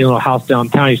a tiny little house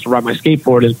downtown. I used to ride my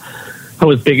skateboard, and I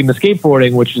was big into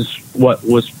skateboarding, which is what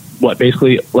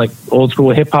basically like old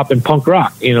school hip hop and punk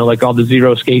rock, like all the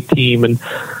Zero Skate Team and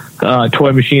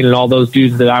Toy Machine and all those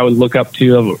dudes that I would look up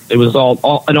to. It was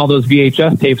all and all those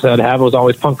VHS tapes that I'd have, it was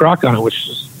always punk rock on it, which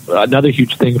is another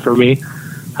huge thing for me.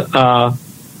 And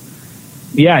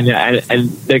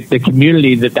the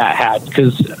community that had,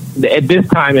 because at this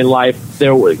time in life,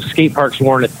 skate parks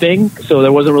weren't a thing, so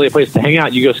there wasn't really a place to hang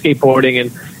out. You go skateboarding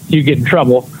and you get in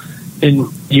trouble, and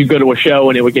you go to a show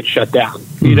and it would get shut down.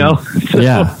 So,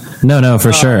 yeah. No,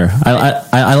 for sure.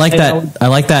 I like that. I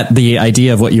like that. The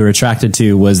idea of what you were attracted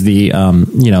to was the,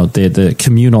 the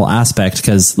communal aspect.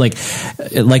 Because like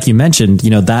you mentioned,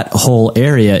 that whole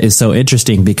area is so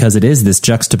interesting because it is this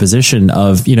juxtaposition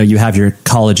of, you have your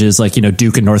colleges like,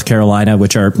 Duke and North Carolina,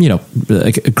 which are,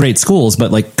 great schools,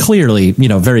 but like clearly,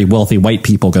 very wealthy white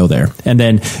people go there. And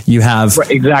then you have,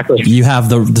 you have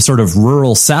the sort of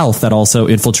rural South that also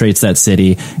infiltrates that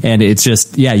city. And it's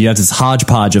just, you have this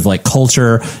hodgepodge of like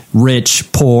culture, rich,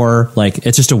 poor, like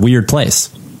it's just a weird place.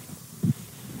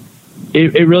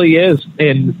 It really is,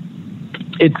 and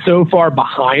it's so far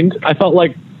behind. I felt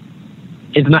like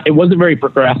it wasn't very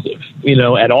progressive,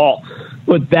 at all.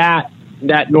 But that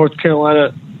North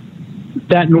Carolina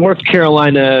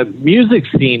music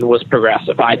scene was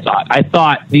progressive. I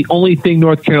thought the only thing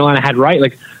North Carolina had right,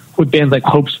 like with bands like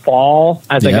Hope's Fall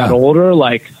as I got older,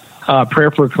 like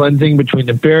Prayer for Cleansing, Between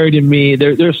the Buried and Me.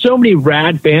 There's so many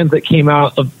rad bands that came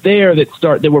out of there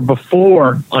that were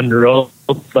before Under Oath.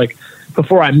 Like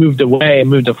before I moved away and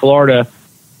moved to Florida,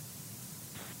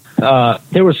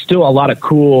 there was still a lot of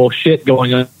cool shit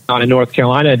going on in North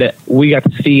Carolina that we got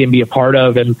to see and be a part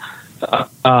of and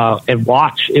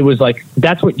watch. It was like,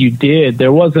 that's what you did.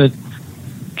 There wasn't,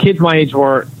 kids my age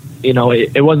weren't,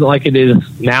 it wasn't like it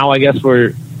is now, I guess, where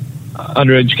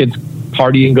underage kids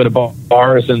party and go to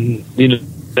bars and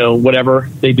whatever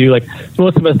they do. Like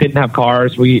most of us didn't have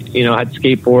cars. We had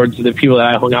skateboards. The people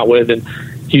that I hung out with, and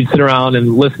you'd sit around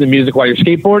and listen to music while you're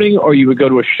skateboarding, or you would go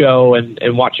to a show and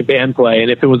watch a band play.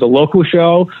 And if it was a local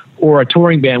show or a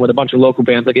touring band with a bunch of local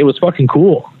bands, like it was fucking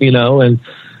cool, and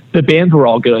the bands were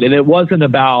all good. And it wasn't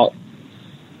about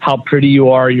how pretty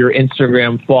you are, your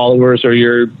Instagram followers, or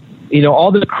your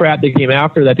all the crap that came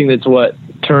after. I think that's what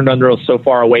turned Under Oath so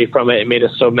far away from it and made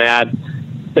us so mad,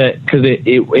 that because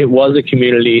it was a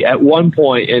community at one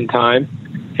point in time,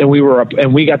 and we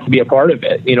got to be a part of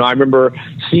it. I remember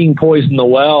seeing Poison the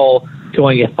Well,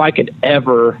 going, if I could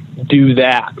ever do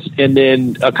that. And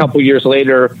then a couple years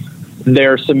later,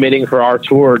 they're submitting for our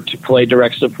tour to play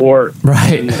direct support.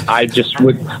 Right. And I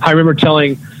remember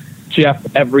telling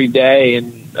Jeff every day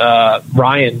and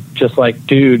Ryan, just like,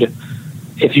 dude,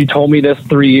 if you told me this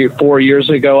 4 years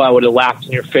ago, I would have laughed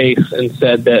in your face and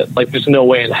said that, like, there's no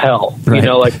way in hell, right.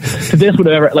 Like this would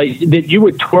ever, like, that you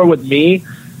would tour with me,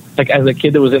 like as a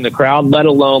kid that was in the crowd, let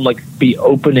alone like be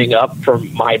opening up for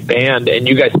my band, and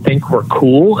you guys think we're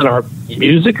cool and our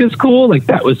music is cool. Like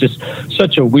that was just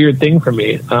such a weird thing for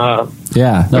me. It was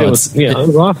awesome.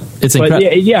 It's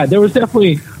incredible. Yeah, there was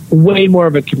definitely way more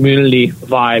of a community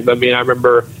vibe. I mean, I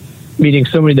remember meeting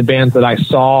so many of the bands that I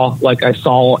saw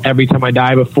Every Time I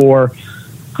Die before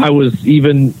I was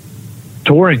even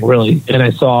touring, really. And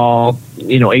I saw,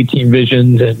 18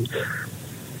 Visions and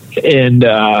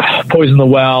Poison the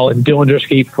Well and Dillinger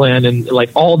Escape Plan, and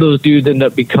like all those dudes ended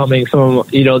up becoming some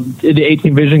of them. The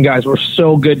 18 Vision guys were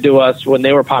so good to us when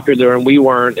they were popular and we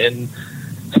weren't. And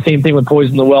same thing with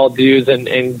Poison the Well dudes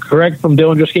and Greg from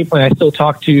Dillinger Escape Plan. I still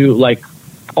talk to like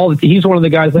he's one of the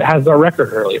guys that has our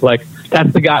record early. Like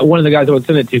that's one of the guys I would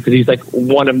send it to, because he's like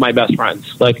one of my best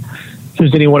friends. Like if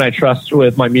there's anyone I trust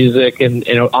with my music and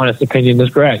honest opinion is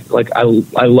Greg. Like I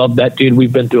love that dude.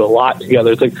 We've been through a lot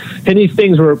together. It's like, and these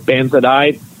things were bands that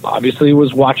I obviously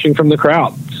was watching from the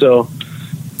crowd. So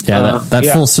Yeah,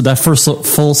 that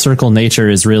full circle nature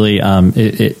is really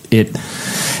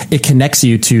it connects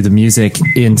you to the music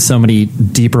in so many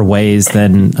deeper ways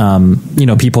than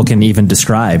people can even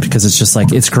describe, because it's just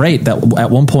like, it's great that at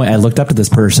one point I looked up to this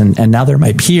person and now they're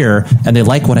my peer and they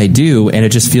like what I do, and it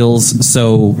just feels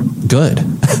so good.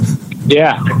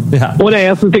 Yeah. Well, I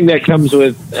also think that comes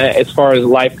with as far as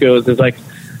life goes is like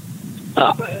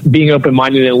being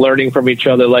open-minded and learning from each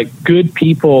other. Like, good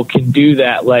people can do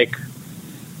that. Like,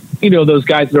 those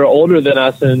guys that are older than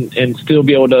us and still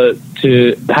be able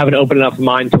to have an open enough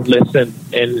mind to listen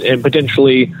and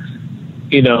potentially,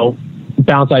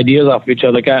 bounce ideas off of each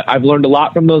other. Like, I've learned a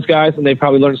lot from those guys, and they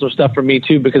probably learned some stuff from me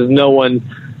too, because no one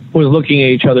was looking at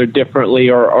each other differently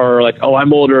or like, oh,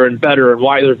 I'm older and better and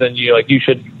wiser than you. Like, you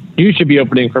should be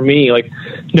opening for me. Like,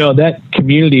 that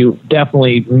community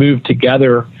definitely moved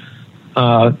together.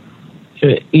 And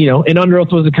Under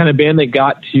Oath was the kind of band that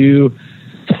got to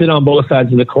sit on both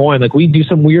sides of the coin. Like, we do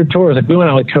some weird tours. Like, we went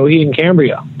out with Coheed and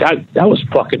Cambria. That was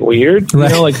fucking weird,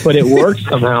 right. But it worked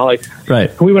somehow. Like, right.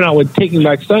 We went out with Taking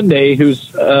Back Sunday,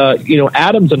 who's,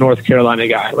 Adam's a North Carolina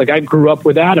guy. Like, I grew up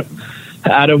with Adam.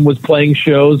 Adam was playing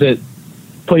shows at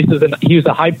places, and he was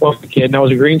a High Point kid, and I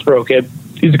was a Greensboro kid.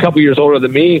 He's a couple years older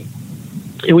than me.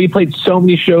 And we played so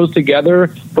many shows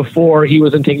together before he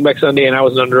was in Taking Back Sunday and I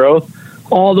was in Under Oath,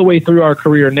 all the way through our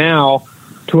career now,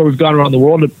 to where we've gone around the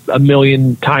world a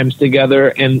million times together.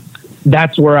 And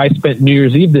that's where I spent New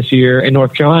Year's Eve this year in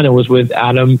North Carolina, was with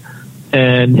Adam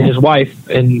and his wife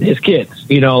and his kids.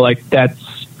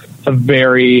 That's a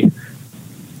very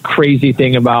crazy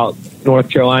thing about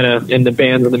North Carolina and the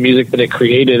bands and the music that it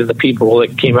created and the people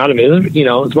that came out of it.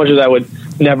 As much as I would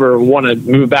never want to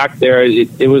move back there,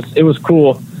 it was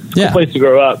cool. Yeah. Cool place to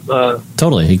grow up.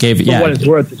 Totally. It gave what it's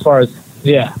worth as far as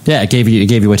it gave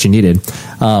you what you needed.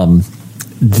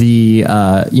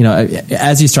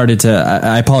 As you started to,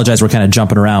 I apologize, we're kind of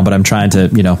jumping around, but I'm trying to,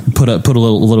 put a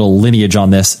little lineage on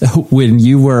this. When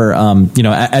you were,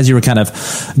 as you were kind of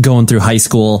going through high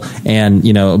school and,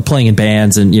 playing in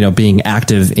bands and, being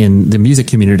active in the music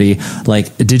community,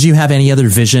 like, did you have any other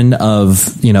vision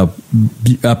of,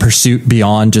 a pursuit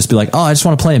beyond just be like, oh, I just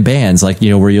want to play in bands? Like,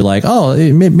 where you're like, oh,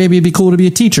 maybe it'd be cool to be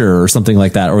a teacher or something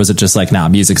like that. Or was it just like, nah,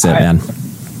 music's it, man?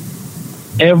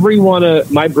 Every one of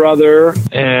my brother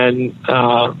and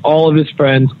all of his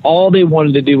friends, all they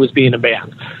wanted to do was be in a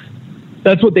band.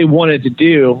 That's what they wanted to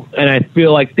do. And I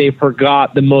feel like they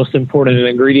forgot the most important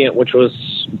ingredient, which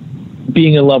was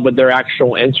being in love with their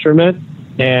actual instrument.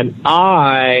 And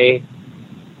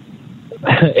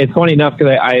it's funny enough,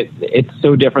 because it's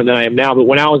so different than I am now. But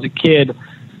when I was a kid,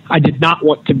 I did not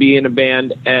want to be in a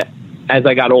band as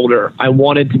I got older. I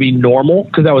wanted to be normal,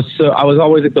 because I was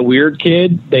always like the weird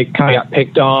kid. They kind of got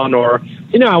picked on, or,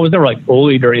 I was never like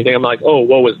bullied or anything. I'm like, oh,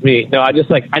 woe was me. No, I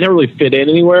never really fit in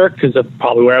anywhere, because of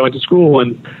probably where I went to school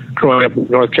and growing up in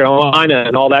North Carolina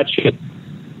and all that shit.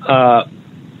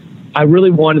 I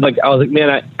really wanted, I was like,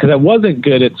 man, because I wasn't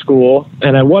good at school,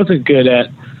 and I wasn't good at,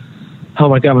 oh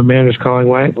my God, my manager's calling.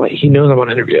 Why? He knows I'm on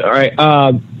an interview. All right.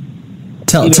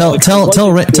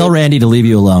 Tell Randy to leave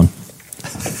you alone.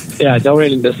 Yeah, tell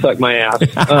Randy to suck my ass.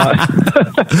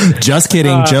 Just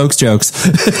kidding. Jokes.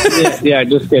 yeah,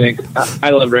 just kidding.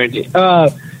 I love Randy.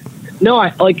 No,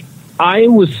 I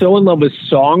was so in love with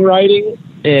songwriting,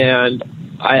 and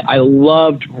I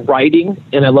loved writing,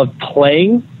 and I loved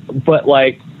playing, but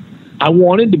I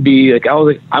wanted to be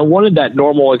I wanted that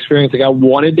normal experience. I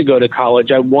wanted to go to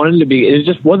college. I wanted to be, it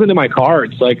just wasn't in my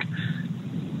cards.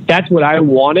 That's what I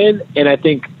wanted. And I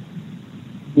think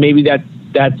maybe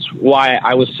that's why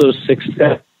I was so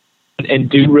successful and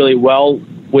do really well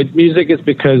with music, is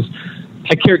because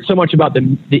I cared so much about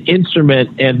the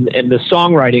instrument and the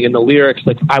songwriting and the lyrics.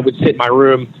 I would sit in my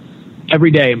room every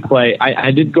day and play.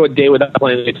 I didn't go a day without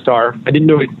playing the guitar. I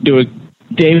didn't do a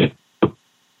day.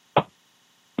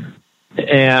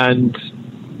 And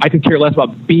I could care less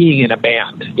about being in a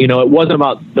band. It wasn't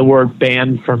about the word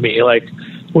band for me,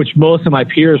 which most of my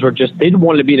peers were just, they didn't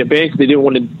want to be in a band because they didn't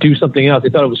want to do something else. They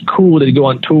thought it was cool to go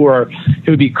on tour. It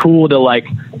would be cool to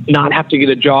not have to get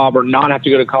a job or not have to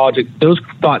go to college. Those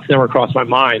thoughts never crossed my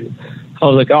mind. I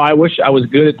was like, oh, I wish I was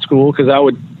good at school, because I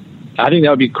think that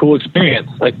would be a cool experience.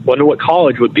 Wonder what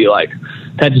college would be like.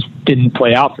 That just didn't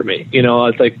play out for me.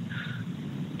 It's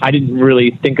I didn't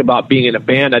really think about being in a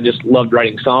band. I just loved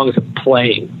writing songs and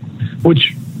playing,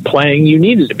 which playing, you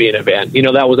needed to be in a band.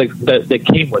 That was that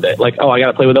came with it. Oh, I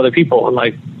got to play with other people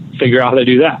and figure out how to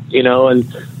do that,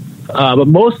 and but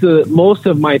most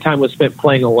of my time was spent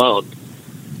playing alone.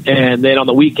 And then on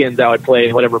the weekends I would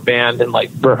play whatever band and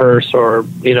rehearse, or,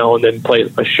 and then play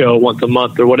a show once a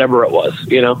month or whatever it was,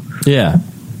 Yeah.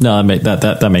 No,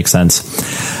 that makes sense.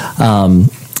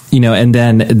 And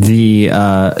then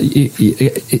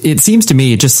it seems to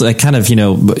me, just like kind of,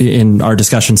 in our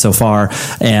discussion so far,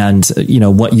 and,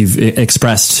 what you've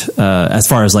expressed, as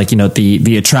far as like,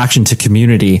 the attraction to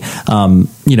community,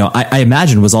 I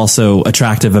imagine was also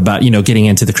attractive about, getting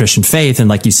into the Christian faith. And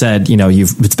like you said,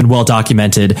 it's been well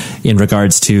documented in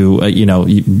regards to,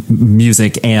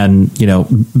 music and,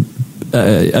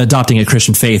 adopting a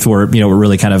Christian faith were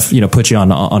really kind of, put you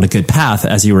on a good path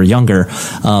as you were younger.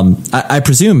 I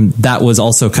presume that was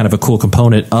also kind of a cool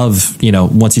component of,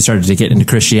 once you started to get into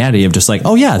Christianity, of just like,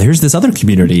 oh yeah, there's this other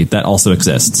community that also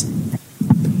exists.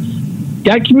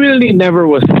 That community never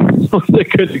was a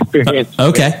good experience.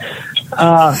 Okay.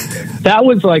 That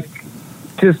was like,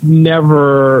 just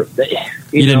never,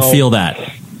 you didn't feel that.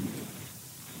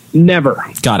 Never.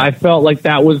 Got it. I felt like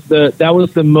that was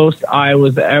the most I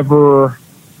was ever,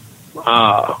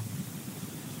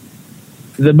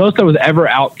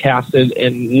 outcasted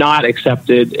and not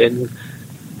accepted and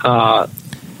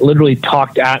literally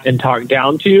talked at and talked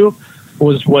down to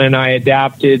was when I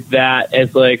adapted that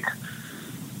as like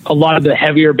a lot of the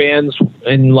heavier bands,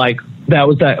 and like that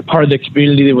was that part of the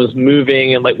community that was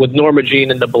moving, and like with Norma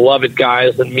Jean and the Beloved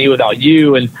guys and Me Without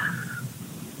You, and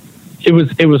it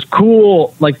was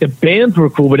cool. Like the bands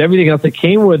were cool, but everything else that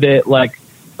came with it, like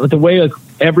the way like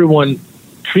everyone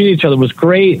treated each other was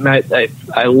great. And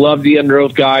I loved the Under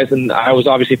Oath guys, and I was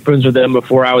obviously friends with them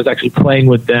before I was actually playing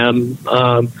with them.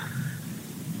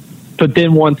 But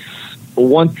then once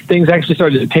things actually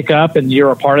started to pick up and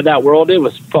you're a part of that world, it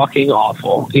was fucking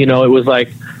awful. It was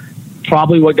like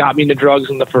probably what got me into drugs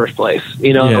in the first place.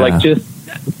 Like just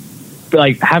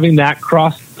like having that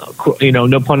cross,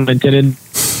 no pun intended,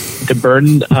 to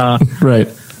burden, right?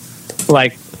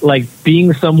 Like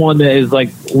being someone that is like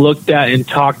looked at and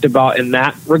talked about in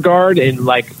that regard, and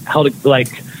like held like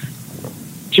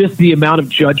just the amount of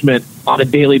judgment on a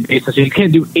daily basis. You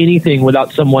can't do anything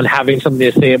without someone having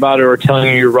something to say about it or telling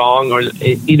you you're wrong, or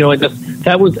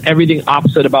that was everything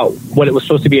opposite about what it was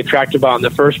supposed to be attractive about in the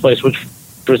first place, which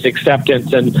was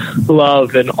acceptance and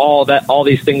love and all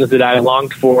these things that I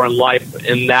longed for in life.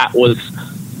 And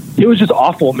it was just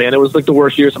awful, man. It was like the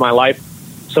worst years of my life.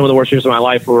 Some of the worst years of my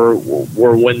life were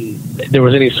when there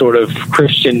was any sort of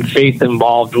Christian faith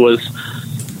involved. Was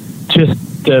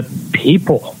just the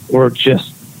people were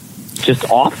just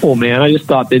awful, man. I just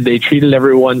thought that they treated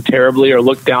everyone terribly or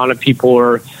looked down at people,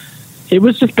 or it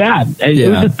was just bad. It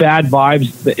was just bad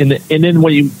vibes. And then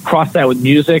when you cross that with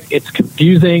music, it's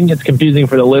confusing. It's confusing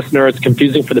for the listener. It's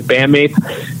confusing for the bandmates.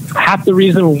 Half the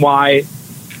reason why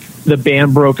the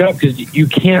band broke up, because you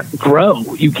can't grow.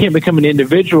 You can't become an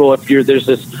individual if there's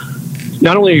this,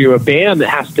 not only are you a band that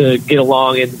has to get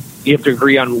along and you have to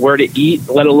agree on where to eat,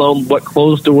 let alone what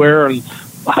clothes to wear and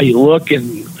how you look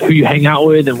and who you hang out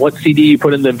with and what CD you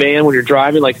put in the van when you're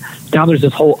driving. Like now there's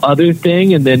this whole other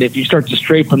thing. And then if you start to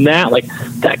stray from that, like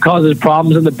that causes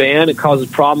problems in the band. It causes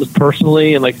problems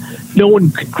personally, and like no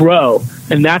one could grow.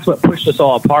 And that's what pushed us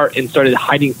all apart and started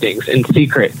hiding things in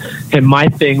secret. And my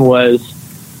thing was,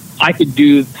 I could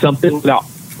do something without,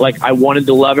 like, I wanted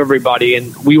to love everybody,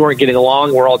 and we weren't getting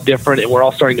along. We're all different, and we're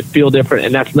all starting to feel different,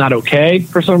 and that's not okay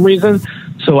for some reason.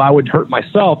 So I would hurt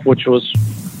myself, which was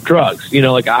drugs.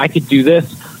 Like I could do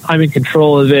this. I'm in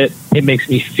control of it. It makes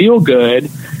me feel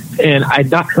good, and I'm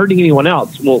not hurting anyone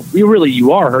else. Well,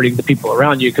 you are hurting the people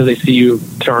around you because they see you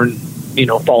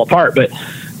fall apart. But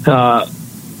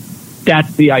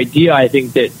that's the idea, I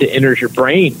think, that enters your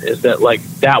brain, is that like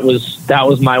that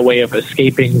was my way of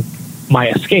escaping my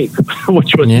escape,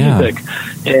 which was music.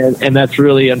 And that's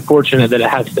really unfortunate that it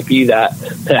has to be that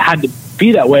it had to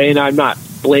be that way. And I'm not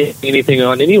blaming anything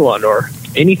on anyone or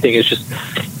anything. It's just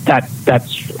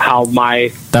that's how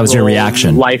that was your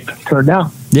reaction life turned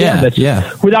out.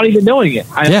 Without even knowing it.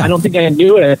 I don't think I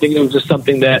knew it. I think it was just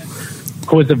something that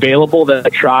was available, that I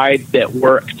tried, that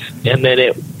worked, and then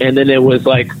it was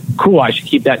like, cool, I should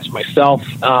keep that to myself.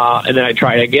 And then I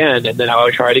try it again, and then I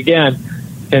would try it again,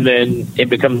 and then it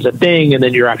becomes a thing, and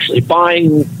then you're actually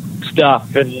buying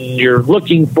stuff and you're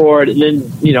looking for it, and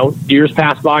then years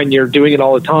pass by and you're doing it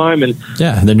all the time, and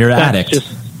then you're an addict.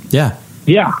 There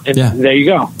you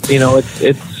go.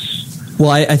 It's well,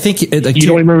 I think you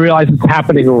don't even realize it's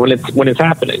happening when it's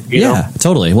happening. You know?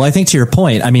 Totally. Well, I think to your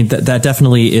point, I mean, that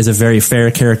definitely is a very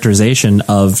fair characterization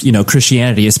of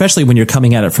Christianity, especially when you're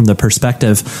coming at it from the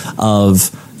perspective of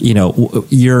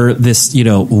you're this,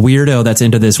 weirdo that's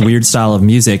into this weird style of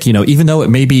music, even though it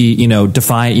may be,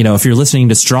 define, if you're listening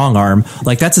to Strong Arm,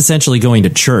 like that's essentially going to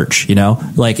church,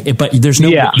 but there's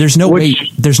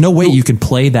no way you can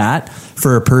play that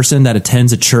for a person that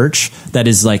attends a church that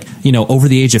is like, over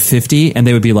the age of 50, and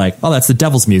they would be like, oh, that's the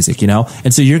devil's music,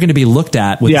 and so you're going to be looked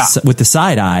at with the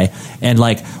side eye, and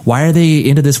like, why are they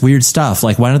into this weird stuff?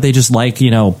 Like, why don't they just like,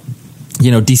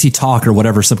 DC Talk or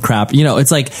whatever, some crap,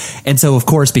 it's like, and so of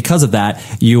course, because of that,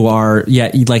 you're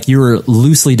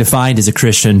loosely defined as a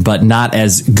Christian, but not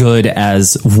as good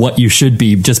as what you should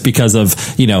be just because of,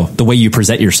 the way you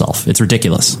present yourself. It's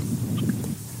ridiculous.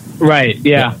 Right.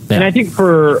 Yeah. And I think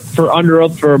for Under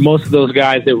Oath, for most of those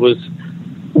guys, it was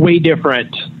way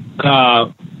different. Maybe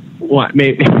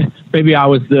I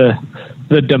was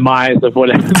the demise of what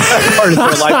part of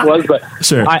their life was, but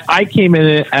sure. I came in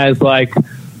it as like,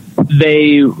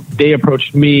 they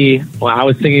approached me when I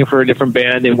was singing for a different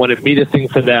band. They wanted me to sing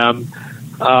for them.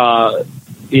 They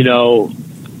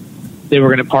were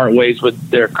going to part ways with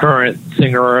their current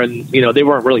singer, and they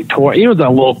weren't really touring. It was a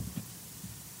little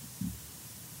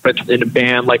in a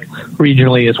band like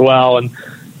regionally as well, and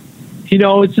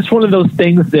it's just one of those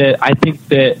things that I think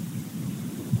that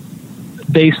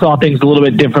they saw things a little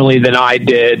bit differently than I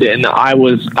did, and I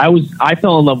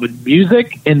fell in love with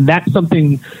music, and that's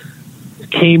something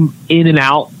came in and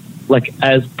out like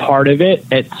as part of it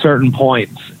at certain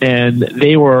points, and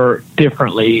they were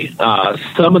differently.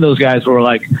 Some of those guys were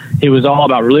like, it was all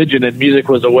about religion, and music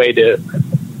was a way to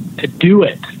do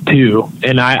it too.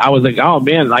 And I was like, oh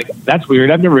man, like that's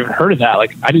weird. I've never even heard of that.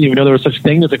 Like I didn't even know there was such a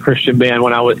thing as a Christian band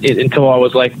until I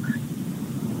was like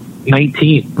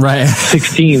 19, right?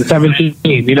 16,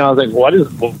 17. I was like, what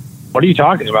are you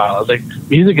talking about? I was like,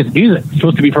 music is music. It's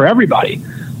supposed to be for everybody.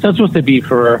 It's not supposed to be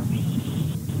for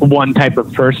one type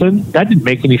of person. That didn't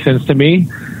make any sense to me,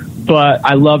 but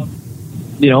I loved,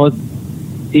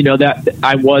 that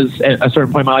I was at a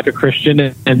certain point in my life a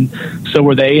Christian, and so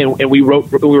were they, and we were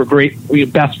great. We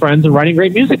were best friends and writing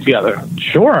great music together.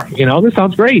 Sure, this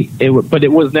sounds great. But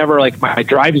it was never like my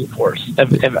driving force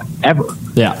ever.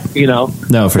 Yeah, No,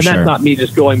 for sure. That's not me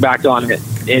just going back on it,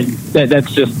 and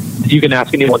that's just, you can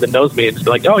ask anyone that knows me and just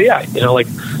be like, oh yeah, like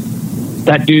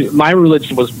that dude. My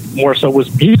religion was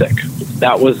music.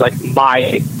 That was like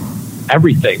my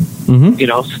everything.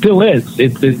 Mm-hmm. Still is.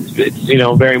 It's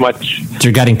very much. It's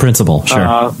your guiding principle.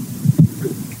 Sure.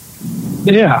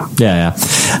 Yeah.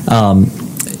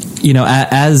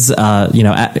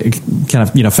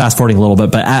 Fast forwarding a little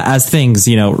bit, but as things,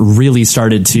 really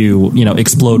started to,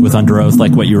 explode with Under Oath,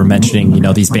 like what you were mentioning,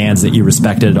 these bands that you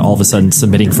respected all of a sudden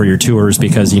submitting for your tours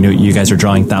because, you guys are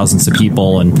drawing thousands of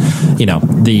people, and,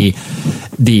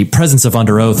 the presence of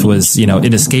Under Oath was,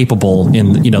 inescapable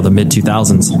in, the mid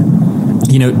 2000s.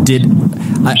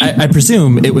 I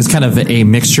presume it was kind of a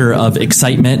mixture of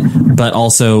excitement, but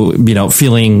also,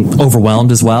 feeling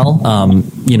overwhelmed as well.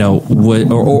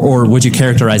 Or would you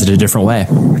characterize it a different way?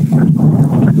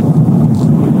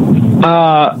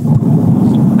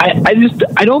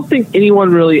 I don't think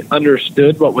anyone really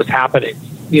understood what was happening.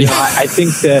 I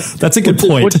think that that's a good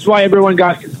point. Which is why everyone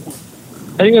got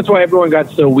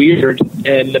so weird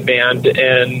in the band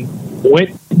and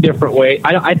went a different way.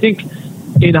 I think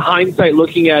in hindsight,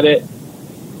 looking at it,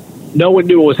 no one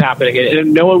knew what was happening,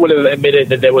 and no one would have admitted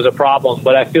that there was a problem.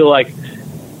 But I feel like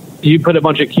you put a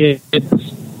bunch of kids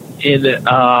in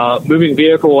a moving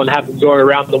vehicle and have them going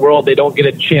around the world, they don't get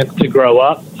a chance to grow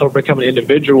up or become an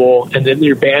individual, and then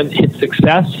your band hits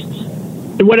success,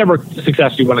 whatever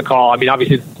success you want to call. I mean,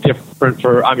 obviously it's different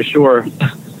for, I'm sure,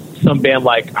 some band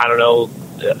like, I don't know,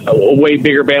 a way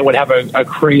bigger band would have a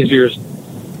crazier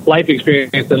life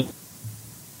experience than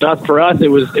us. For us, it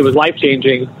was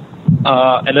life-changing,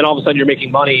 and then all of a sudden you're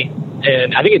making money,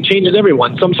 and I think it changes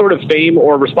everyone. Some sort of fame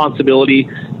or responsibility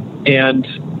and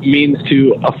means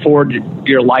to afford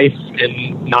your life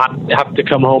and not have to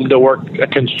come home to work a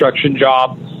construction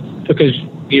job because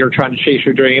you're trying to chase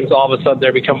your dreams. All of a sudden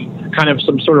there become kind of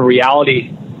some sort of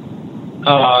reality.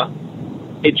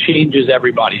 It changes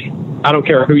everybody. I don't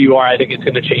care who you are. I think it's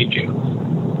going to change you.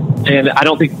 And I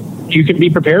don't think you can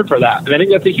be prepared for that. And I think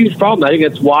that's a huge problem. I think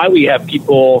that's why we have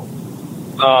people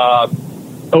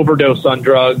overdose on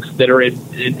drugs that are in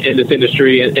this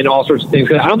industry and all sorts of things.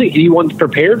 I don't think anyone's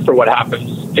prepared for what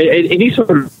happens at any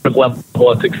sort of level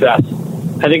of success.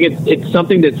 I think it's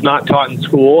something that's not taught in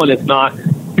school, and it's not.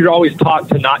 You're always taught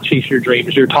to not chase your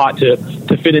dreams. You're taught to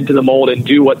fit into the mold and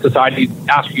do what society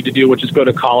asks you to do, which is go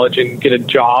to college and get a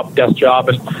desk job,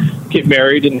 and get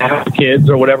married and have kids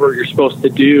or whatever you're supposed to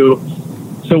do.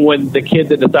 So when the kid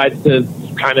that decides to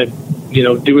kind of,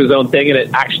 do his own thing and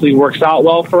it actually works out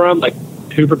well for him, like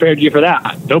Who prepared you for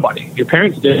that? Nobody. Your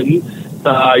parents didn't.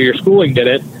 Your schooling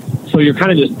didn't. So you're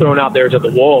kind of just thrown out there to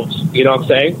the wolves. You know what I'm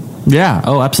saying? Yeah.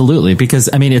 Oh, absolutely. Because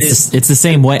I mean, it's the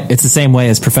same way. It's the same way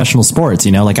as professional sports.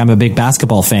 You know, like I'm a big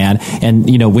basketball fan, and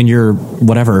you know, when you're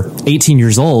 18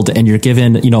 years old and you're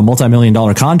given a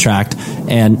multi-million-dollar contract,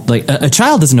 and like a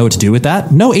child doesn't know what to do with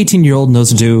that. No 18-year-old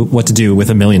knows what to do with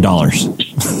 $1 million.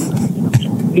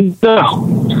 No,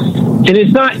 and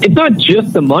it's not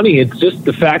just the money. It's just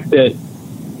the fact that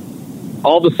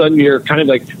all of a sudden you're kind of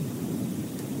like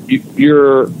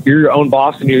you're your own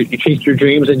boss, and you chase your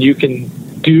dreams, and you can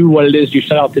do what it is you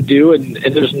set out to do, and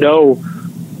there's no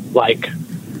like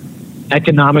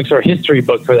economics or history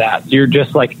book for that. You're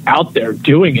just like out there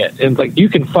doing it, and it's like you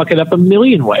can fuck it up a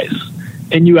million ways,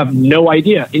 and you have no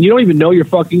idea, and you don't even know you're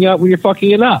fucking up when you're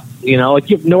fucking it up. Like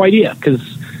you have no idea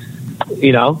because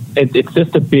it's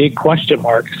just a big question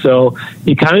mark. So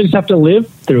you kind of just have to live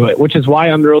through it, which is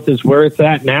why Under Oath is where it's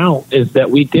at now. Is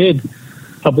that we did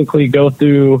publicly go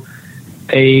through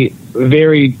a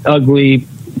very ugly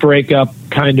breakup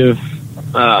kind of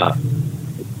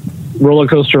roller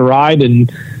coaster ride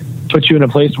and put you in a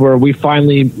place where we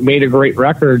finally made a great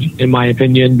record, in my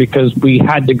opinion, because we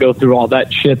had to go through all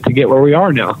that shit to get where we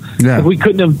are now. Yeah. If we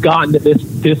couldn't have gotten to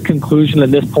this conclusion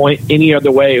at this point any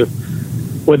other way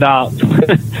without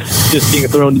just being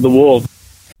thrown to the wolves.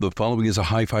 The following is a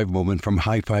high five moment from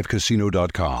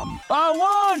highfivecasino.com. I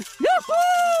won! Yahoo!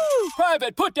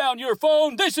 Private, put down your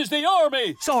phone. This is the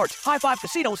Army. Sarge, High Five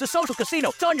Casino is a social casino.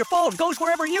 It's on your phone. Goes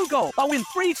wherever you go. I win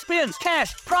free spins,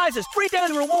 cash, prizes, free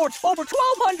daily rewards, over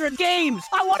 1,200 games.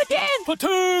 I won again.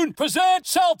 Platoon, present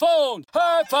cell phone.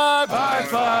 High Five. High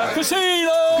Five.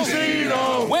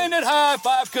 Casino. Win at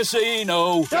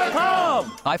highfivecasino.com.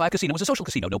 High Five Casino is a social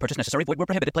casino. No purchase necessary. Void where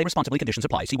prohibited. Play responsibly. Conditions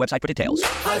apply. See website for details.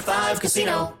 High Five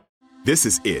Casino. This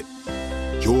is it.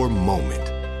 Your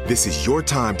moment. This is your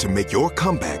time to make your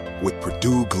comeback with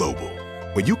Purdue Global.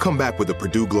 When you come back with a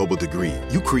Purdue Global degree,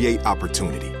 you create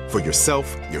opportunity for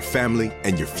yourself, your family,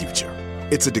 and your future.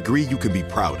 It's a degree you can be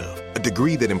proud of, a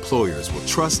degree that employers will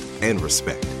trust and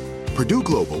respect. Purdue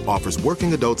Global offers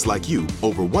working adults like you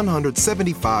over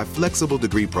 175 flexible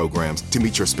degree programs to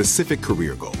meet your specific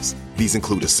career goals. These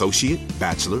include associate,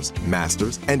 bachelor's,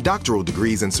 master's, and doctoral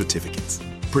degrees and certificates.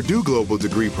 Purdue Global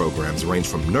degree programs range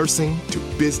from nursing to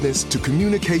business to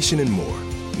communication and more.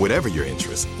 Whatever your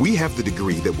interest, we have the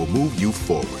degree that will move you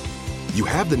forward. You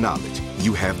have the knowledge,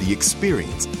 you have the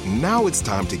experience. Now it's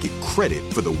time to get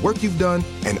credit for the work you've done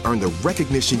and earn the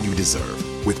recognition you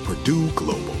deserve with Purdue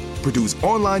Global, Purdue's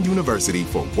online university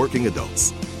for working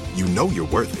adults. You know you're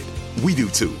worth it. We do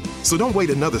too. So don't wait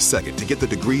another second to get the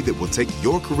degree that will take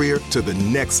your career to the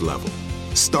next level.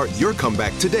 Start your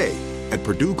comeback today at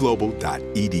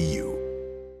purdueglobal.edu.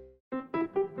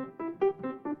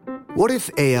 What if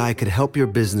AI could help your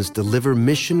business deliver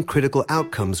mission-critical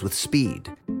outcomes with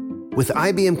speed? With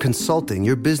IBM Consulting,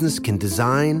 your business can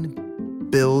design,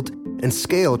 build, and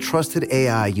scale trusted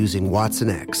AI using Watson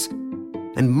X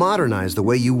and modernize the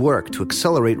way you work to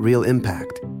accelerate real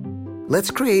impact.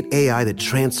 Let's create AI that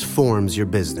transforms your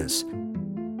business.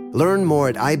 Learn more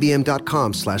at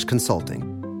ibm.com/consulting.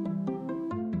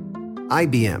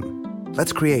 IBM.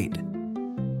 Let's create.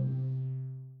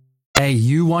 Hey,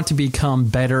 you want to become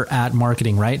better at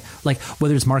marketing, right? Like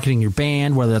whether it's marketing your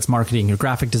band, whether that's marketing your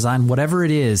graphic design, whatever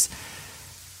it is,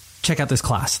 check out this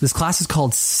class. This class is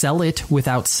called Sell It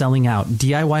Without Selling Out,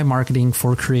 DIY Marketing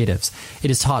for Creatives. It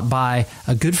is taught by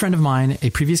a good friend of mine,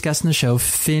 a previous guest in the show,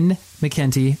 Finn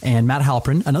McKenty, and Matt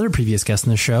Halprin, another previous guest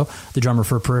in the show, the drummer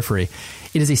for Periphery.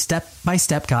 It is a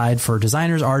step-by-step guide for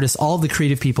designers, artists, all of the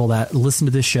creative people that listen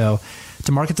to this show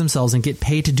to market themselves and get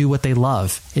paid to do what they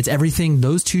love. It's everything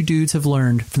those two dudes have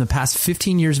learned from the past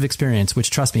 15 years of experience, which,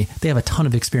 trust me, they have a ton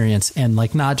of experience, and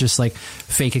like not just like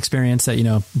fake experience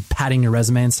that, padding your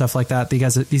resume and stuff like that.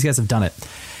 These guys have done it.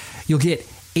 You'll get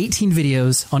 18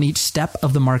 videos on each step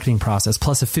of the marketing process,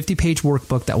 plus a 50-page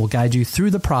workbook that will guide you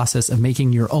through the process of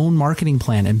making your own marketing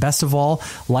plan. And best of all,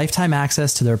 lifetime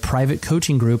access to their private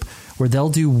coaching group where they'll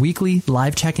do weekly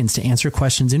live check-ins to answer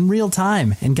questions in real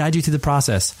time and guide you through the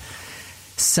process.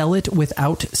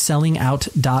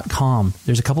 sellitwithoutsellingout.com.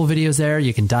 There's a couple of videos there.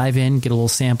 You can dive in, get a little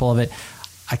sample of it.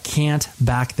 I can't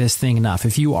back this thing enough.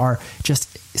 If you are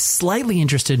just slightly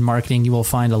interested in marketing, you will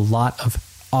find a lot of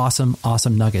awesome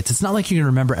nuggets. It's not like you're going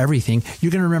to remember everything.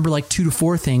 You're going to remember like 2 to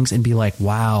 4 things and be like,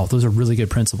 wow, those are really good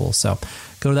principles. So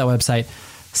go to that website,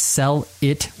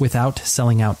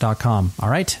 sellitwithoutsellingout.com. All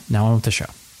right, now on with the show.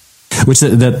 Which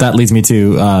that leads me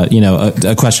to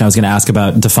a question I was going to ask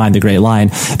about Define the Great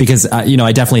Line, because I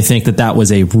definitely think that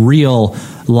was a real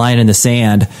line in the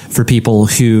sand for people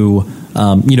who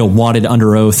wanted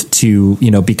Under Oath to,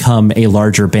 become a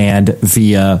larger band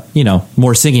via,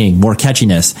 more singing, more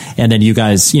catchiness. And then you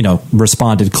guys,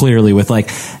 responded clearly with like,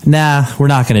 nah, we're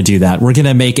not going to do that. We're going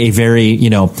to make a very,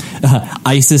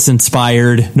 ISIS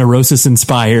inspired, Neurosis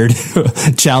inspired,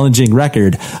 challenging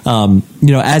record.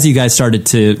 As you guys started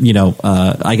to,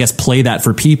 I guess play that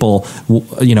for people,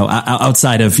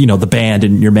 outside of, the band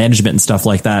and your management and stuff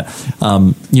like that.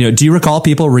 Do you recall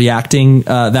people reacting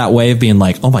that way of being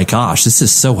like, oh my gosh, this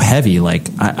is so heavy. Like,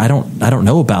 I don't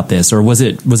know about this. Or was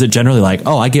it generally like,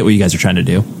 oh, I get what you guys are trying to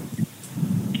do?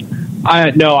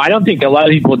 No, I don't think a lot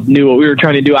of people knew what we were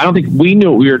trying to do. I don't think we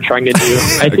knew what we were trying to do.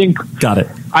 I think got it.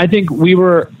 I think we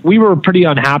were pretty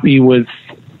unhappy with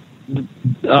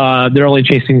They're Only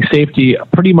Chasing Safety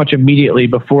pretty much immediately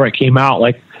before it came out.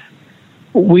 Like,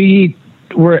 we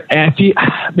were,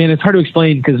 it's hard to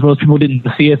explain because most people didn't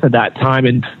see us at that time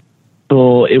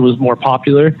until it was more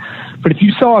popular. But if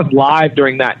you saw us live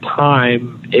during that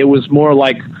time, it was more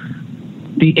like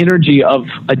the energy of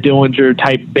a Dillinger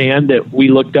type band that we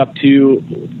looked up to,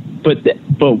 but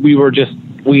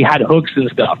we had hooks and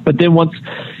stuff. But then once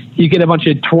you get a bunch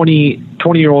of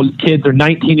 20-year-old kids or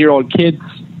 19-year-old kids,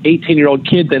 18-year-old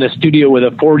kids in a studio with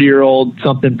a 40-year-old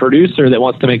something producer that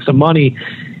wants to make some money,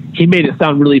 he made it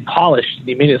sound really polished.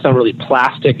 He made it sound really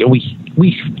plastic. And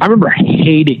I remember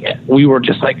hating it. We were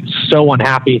just like so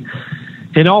unhappy.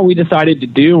 And all we decided to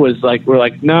do was like, we're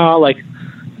like, no, like,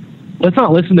 let's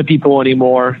not listen to people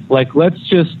anymore. Like, let's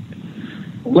just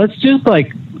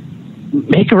like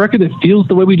make a record that feels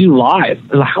the way we do live,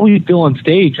 how we feel on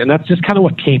stage. And that's just kind of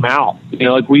what came out.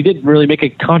 Like, we didn't really make a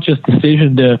conscious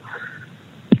decision to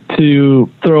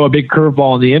throw a big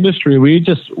curveball in the industry. We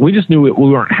just knew we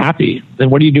weren't happy.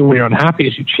 And what do you do when you're unhappy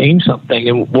is you change something.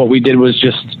 And what we did was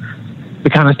we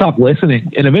kind of stopped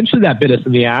listening. And eventually that bit us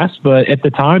in the ass. But at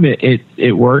the time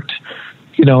it worked,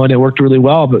 and it worked really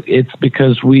well. But it's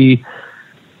because it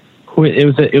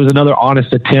was another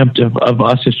honest attempt of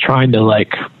us just trying to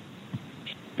like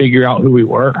figure out who we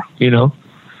were,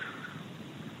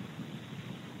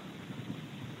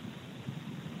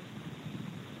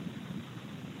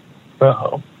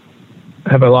 Uh-oh.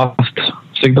 Have I lost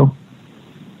signal?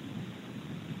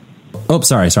 Oh,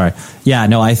 sorry. Yeah,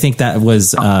 no, I think that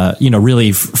was,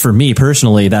 really for me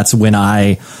personally, that's when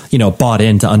I, bought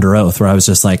into Under Oath, where I was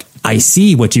just like, I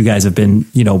see what you guys have been,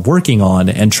 working on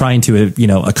and trying to,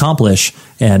 accomplish.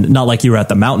 And not like you were at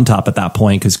the mountaintop at that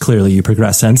point, because clearly you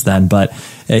progressed since then, but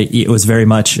it was very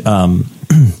much, yeah,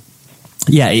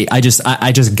 I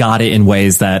just got it in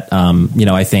ways that,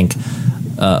 I think,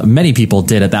 many people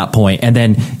did at that point. And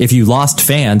then if you lost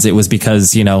fans, it was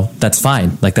because, that's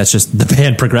fine. Like, that's just the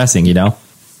band progressing,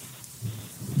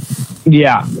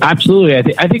 Yeah,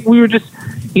 absolutely. I think we were just,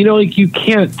 like, you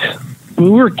can't, we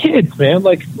were kids, man.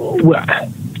 Like,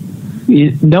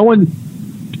 no one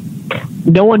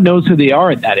knows who they are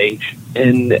at that age.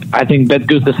 And I think that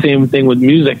goes the same thing with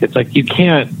music. It's like, you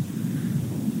can't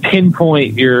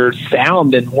pinpoint your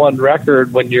sound in one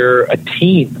record when you're a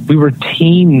teen. We were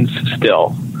teens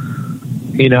still,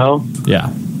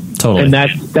 Yeah, totally. And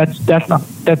that's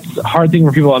a hard thing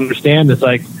for people to understand. It's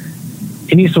like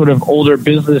any sort of older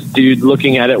business dude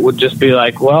looking at it would just be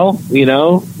like, well,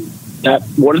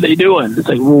 what are they doing? It's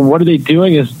like, well, what are they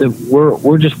doing is that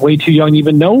we're just way too young to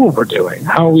even know what we're doing.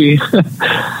 How are we,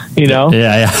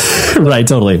 Yeah. Right.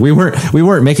 Totally. We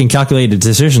weren't making calculated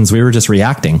decisions. We were just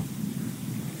reacting.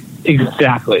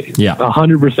 Exactly. Yeah.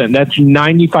 100%. That's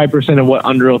 95% of what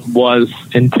Under Oath was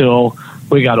until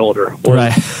we got older.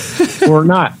 Right. we're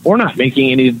not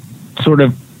making any sort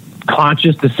of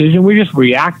conscious decision. We're just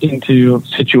reacting to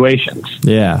situations.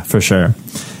 Yeah, for sure.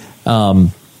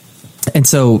 And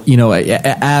so,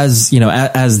 as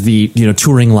the,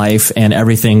 touring life and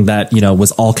everything that,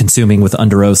 was all consuming with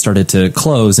Under Oath started to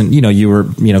close, and, you were,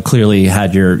 clearly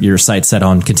had your sights set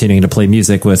on continuing to play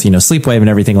music with, Sleepwave and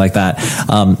everything like that.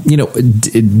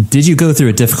 Did you go through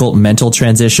a difficult mental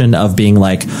transition of being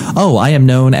like, oh, I am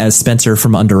known as Spencer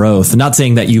from Under Oath? Not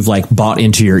saying that you've like bought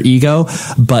into your ego,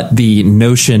 but the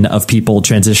notion of people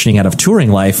transitioning out of touring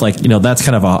life, like, that's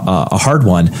kind of a hard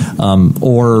one.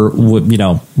 Or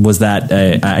was that,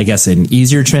 I guess, an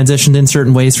easier transition in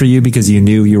certain ways for you because you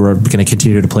knew you were going to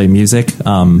continue to play music?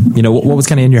 What was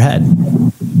kind of in your head?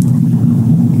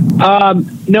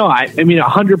 No, I mean,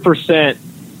 100%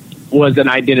 was an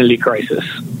identity crisis.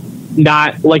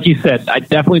 Not, like you said, I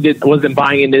definitely wasn't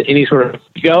buying into any sort of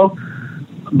ego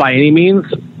by any means,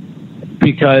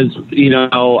 because,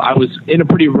 I was in a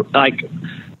pretty, like,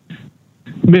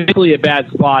 mentally a bad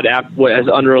spot as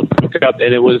Under Oath broke up,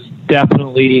 and it was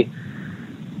definitely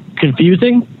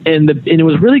confusing, and it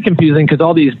was really confusing because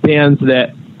all these bands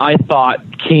that I thought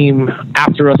came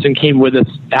after us and came with us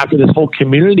after this whole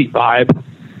community vibe.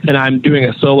 And I'm doing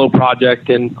a solo project,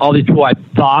 and all these people I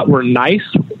thought were nice,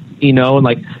 you know, and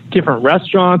like different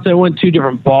restaurants I went to,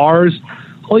 different bars.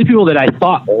 All these people that I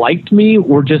thought liked me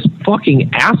were just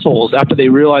fucking assholes after they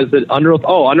realized that Underoath's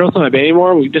not my band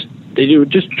anymore. They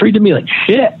just treated me like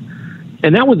shit.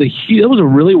 And that was a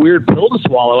really weird pill to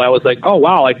swallow. I was like, oh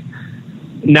wow, like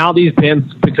now these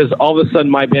bands, because all of a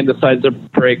sudden my band decides to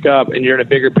break up and you're in a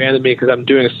bigger band than me because I'm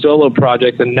doing a solo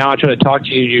project, and now I try to talk to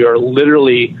you, you are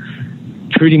literally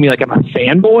treating me like I'm a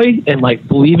fanboy and like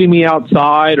leaving me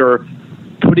outside or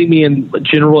putting me in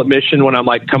general admission when I'm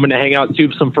like coming to hang out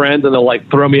with some friends, and they'll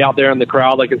like throw me out there in the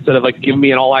crowd, like instead of like giving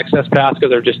me an all access pass because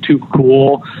they're just too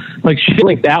cool. Like shit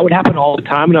like that would happen all the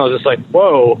time. And I was just like,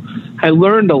 whoa, I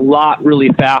learned a lot really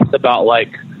fast about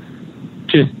like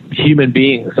just human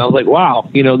beings. I was like, wow,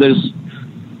 you know,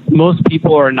 most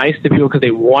people are nice to people because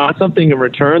they want something in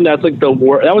return. That's like that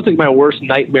was like my worst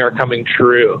nightmare coming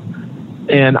true.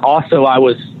 And also I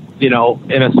was, you know,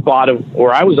 in a spot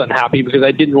where I was unhappy because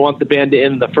I didn't want the band to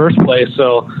end in the first place.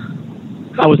 So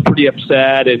I was pretty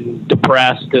upset and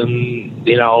depressed, and,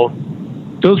 you know,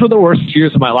 those were the worst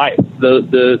years of my life.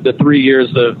 The 3 years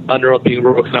of Underoath being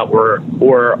broken up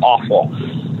were awful.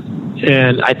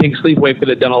 And I think Sleepaway could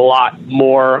have done a lot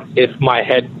more if my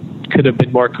head could have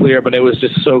been more clear, but it was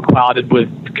just so clouded with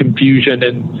confusion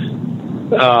and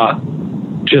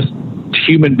just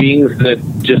human beings that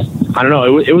just, I don't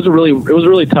know. It was a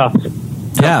really tough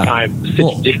time.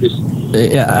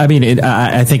 I mean,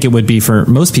 I think it would be for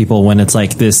most people when it's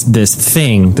like this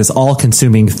thing, this all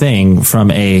consuming thing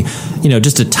from a, you know,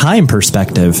 just a time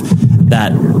perspective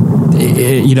that,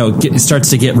 you know, starts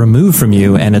to get removed from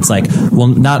you. And it's like, well,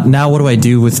 now what do I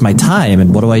do with my time?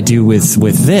 And what do I do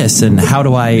with this? And how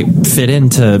do I fit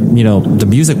into, you know, the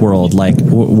music world? Like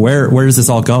where is this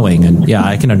all going? And yeah,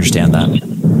 I can understand that.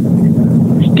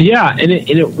 Yeah, and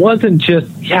it wasn't just,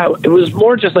 it was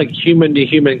more just like human to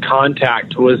human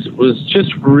contact was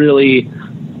just really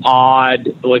odd,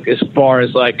 like as far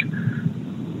as like,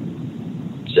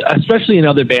 especially in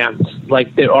other bands,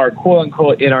 like that are quote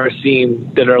unquote in our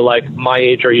scene that are like my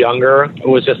age or younger. It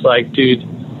was just like, dude,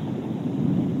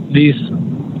 these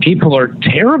people are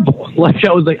terrible. Like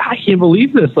I was like, I can't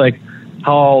believe this, like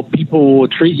how people will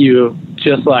treat you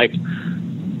just like,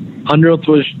 Underoath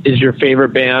is your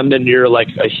favorite band, and you're like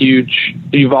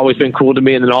you've always been cool to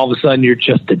me, and then all of a sudden you're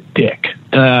just a dick.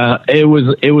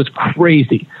 It was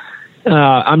crazy.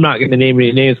 I'm not going to name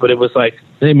any names, but it was like,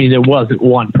 I mean, it wasn't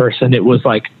one person. It was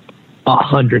like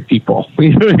 100 people.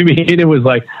 You know what I mean? It was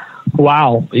like,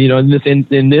 wow, you know, in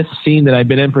this scene that I've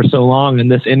been in for so long, in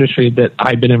this industry that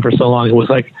I've been in for so long, it was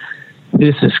like,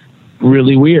 this is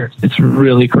really weird. It's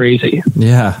really crazy.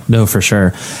 Yeah, no, for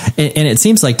sure. And it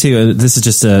seems like too, this is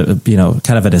just a, you know,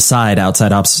 kind of an aside,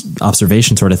 outside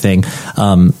observation sort of thing.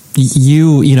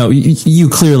 You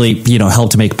clearly, you know,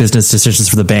 helped to make business decisions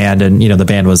for the band, and, you know, the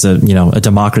band was a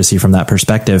democracy from that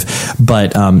perspective.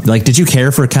 But like, did you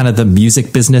care for kind of the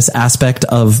music business aspect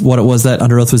of what it was that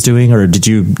Underoath was doing, or did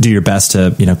you do your best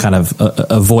to, you know, kind of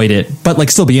avoid it, but like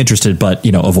still be interested, but,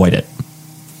 you know, avoid it?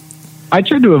 I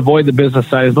tried to avoid the business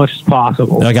side as much as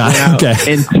possible. Okay.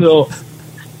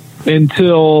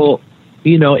 Until,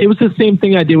 you know, it was the same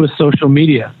thing I did with social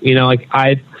media. You know, like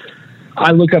I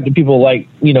look up to people like,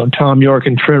 you know, Tom York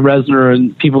and Trent Reznor,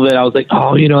 and people that I was like,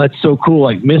 oh, you know, that's so cool.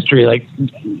 Like Mystery, like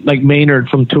Maynard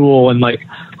from Tool, and like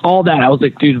all that. I was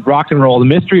like, dude, rock and roll, the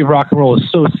mystery of rock and roll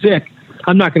is so sick.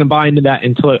 I'm not going to buy into that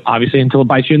until it bites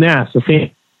you in the ass. The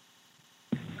same.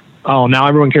 Oh, now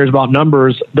everyone cares about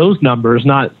numbers, those numbers,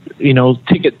 not, you know,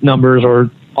 ticket numbers or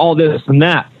all this and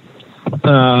that.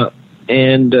 I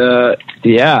had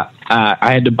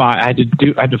to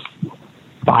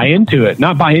buy into it,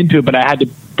 not buy into it, but I had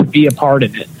to be a part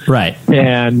of it. Right.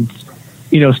 And,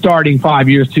 you know, starting 5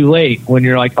 years too late when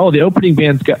you're like, oh, the opening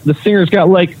the singer's got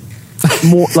like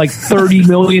more, like 30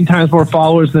 million times more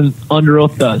followers than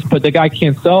Underoath does, but the guy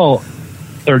can't sell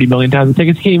 30 million times the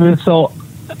tickets. He can't even sell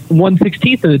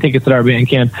 1/16 of the tickets that our band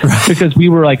can, because we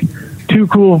were like too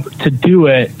cool to do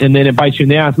it, and then it bites you in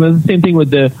the ass. And it's the same thing with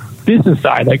the business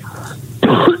side. Like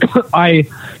I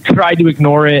tried to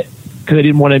ignore it because I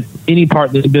didn't want any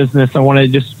part of the business. I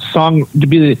wanted just to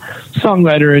be the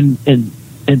songwriter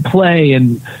and play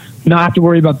and not have to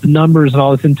worry about the numbers and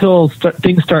all this until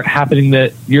things start happening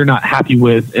that you're not happy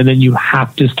with, and then you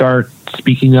have to start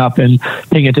speaking up and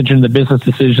paying attention to the business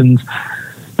decisions.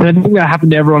 And I think that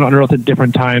happened to everyone on Underoath at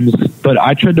different times, but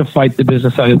I tried to fight the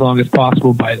business side as long as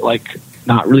possible by like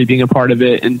not really being a part of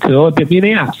it until it bit me in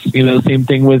the ass. You know, the same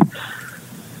thing with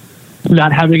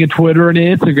not having a Twitter and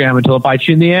an Instagram until it bites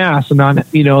you in the ass, and not,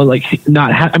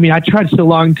 I tried so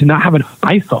long to not have an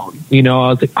iPhone. I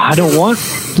was like, I don't want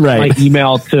my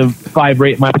email to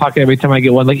vibrate in my pocket every time I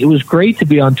get one. Like, it was great to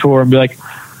be on tour and be like,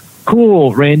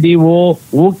 cool, Randy, we'll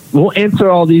answer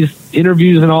all these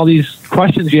interviews and all these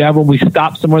questions you have when we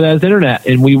stop somewhere that has internet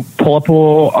and we pull up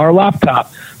our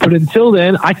laptop. But until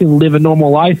then, I can live a normal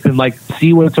life and like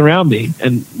see what's around me.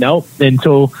 And nope,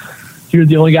 until you're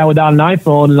the only guy without an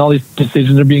iPhone and all these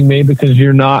decisions are being made because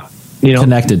you're not,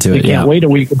 connected to it. You can't wait a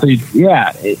week until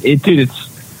dude,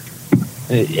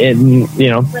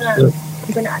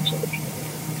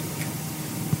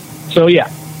 so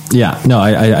yeah. Yeah, no,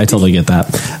 I totally get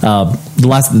that. The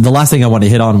last thing I want to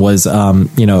hit on was,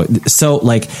 so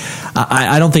like,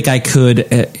 I don't think I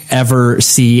could ever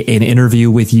see an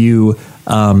interview with you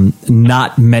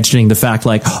not mentioning the fact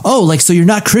like, oh, like, so you're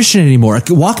not Christian anymore.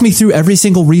 Walk me through every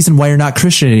single reason why you're not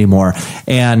Christian anymore.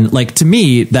 And like, to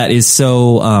me, that is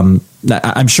so,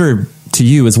 I'm sure to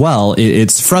you as well,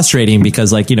 it's frustrating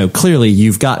because like, clearly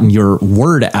you've gotten your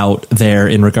word out there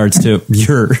in regards to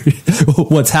your,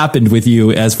 what's happened with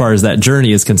you as far as that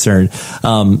journey is concerned.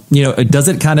 Does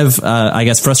it kind of, I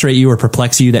guess, frustrate you or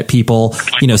perplex you that people,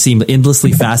 seem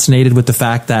endlessly fascinated with the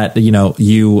fact that,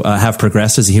 you have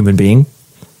progressed as a human being?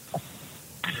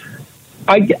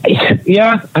 I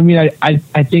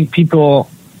think people,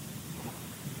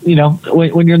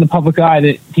 when you're in the public eye,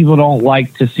 that people don't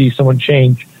like to see someone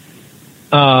change.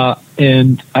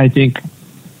 And I think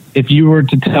if you were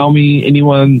to tell me,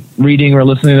 anyone reading or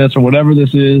listening to this or whatever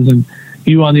this is, and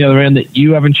you on the other end, that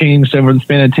you haven't changed over the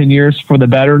span of 10 years for the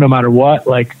better, no matter what,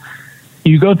 like,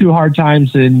 you go through hard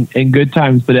times and good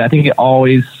times, but I think it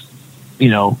always,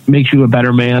 makes you a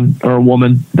better man or a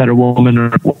woman, better woman or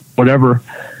whatever.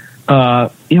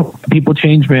 People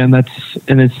change, man.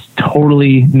 It's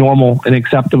totally normal and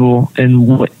acceptable.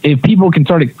 And if people can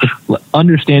start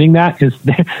understanding that, because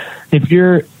if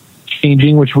you're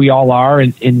changing, which we all are,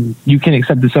 and you can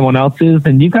accept that someone else is,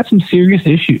 then you've got some serious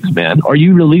issues, man. Or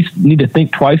you at least need to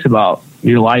think twice about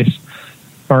your life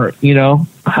or,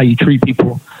 how you treat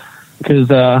people. Because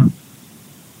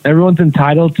everyone's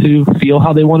entitled to feel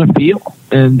how they want to feel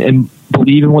and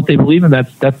believe in what they believe in.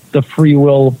 That's the free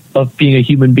will of being a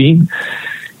human being.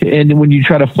 And when you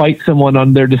try to fight someone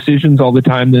on their decisions all the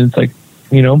time, then it's like,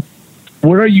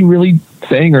 what are you really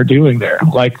saying or doing there?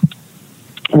 Like,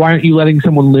 why aren't you letting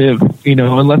someone live?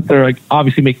 Unless they're like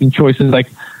obviously making choices like,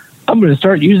 I'm going to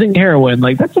start using heroin.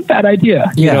 Like, that's a bad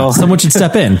idea. Yeah, someone should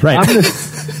step in, right?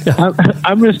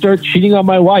 I'm going to start cheating on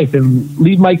my wife and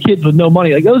leave my kids with no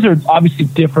money. Like, those are obviously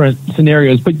different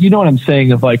scenarios, but you know what I'm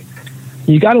saying? Of like,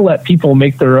 you got to let people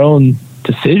make their own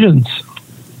decisions.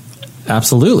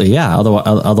 Absolutely, yeah.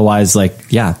 Otherwise,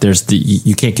 like, yeah,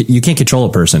 you can't control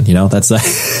a person. That's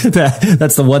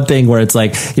that's the one thing where it's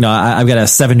like, I've got a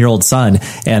 7-year-old son,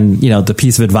 and the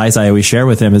piece of advice I always share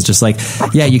with him is just like,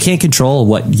 yeah, you can't control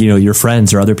what your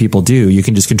friends or other people do. You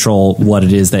can just control what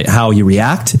it is how you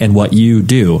react and what you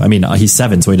do. I mean, he's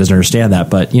 7, so he doesn't understand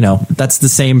that, but that's the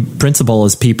same principle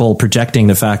as people projecting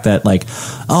the fact that like,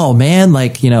 oh man,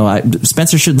 like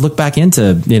Spencer should look back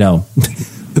into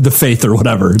the faith or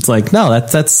whatever. It's like, no,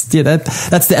 that's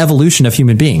the evolution of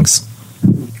human beings.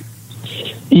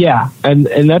 Yeah.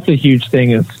 And that's a huge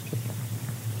thing is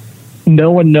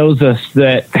no one knows us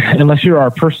that unless you're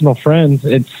our personal friends,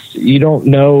 you don't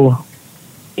know,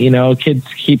 kids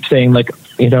keep saying like,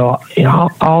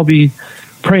 I'll be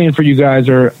praying for you guys,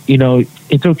 or,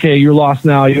 it's okay. You're lost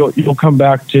now. You'll come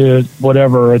back to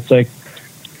whatever. It's like,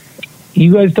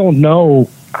 you guys don't know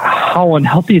how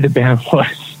unhealthy the band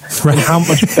was. Right. And how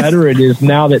much better it is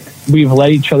now that we've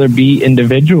let each other be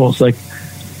individuals. Like,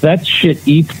 that shit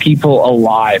eats people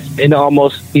alive. And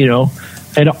almost, it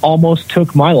almost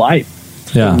took my life.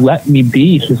 Yeah. So let me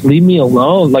be. Just leave me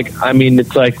alone. Like, I mean,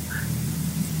 it's like,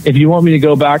 if you want me to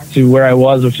go back to where I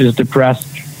was, which is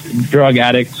depressed, drug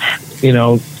addict,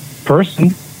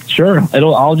 person, sure.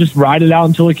 I'll just ride it out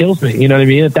until it kills me. You know what I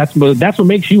mean? That's what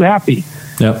makes you happy.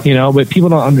 Yep. But people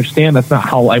don't understand that's not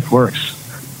how life works.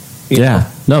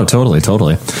 Yeah, no, totally.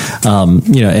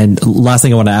 And last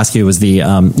thing I want to ask you was the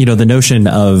notion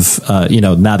of,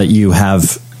 now that you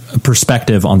have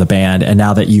perspective on the band, and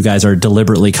now that you guys are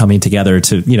deliberately coming together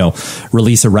to,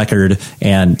 release a record,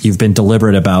 and you've been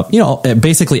deliberate about,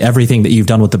 basically everything that you've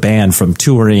done with the band, from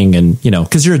touring and,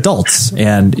 because you're adults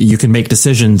and you can make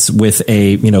decisions with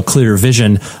a, clear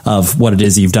vision of what it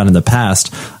is you've done in the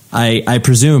past. I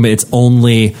presume it's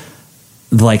only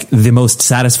like the most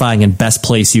satisfying and best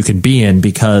place you can be in,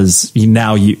 because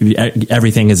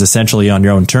everything is essentially on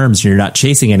your own terms. You're not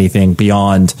chasing anything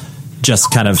beyond just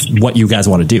kind of what you guys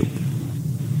want to do.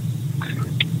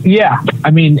 Yeah,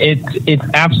 I mean, it's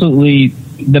absolutely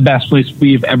the best place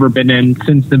we've ever been in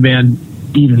since the band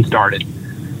even started.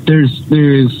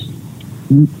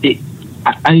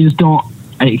 I just don't.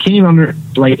 I can't even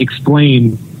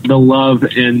explain the love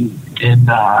and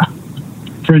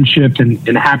friendship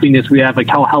and happiness we have. Like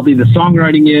how healthy the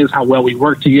songwriting is, how well we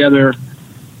work together.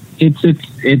 It's a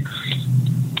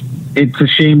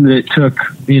shame that it took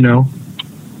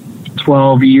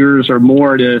 12 years or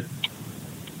more to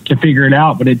figure it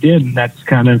out, but it did, and that's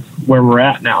kind of where we're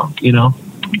at now.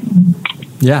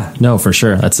 Yeah, no, for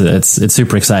sure. It's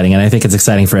super exciting, and I think it's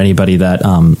exciting for anybody that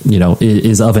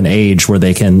is of an age where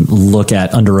they can look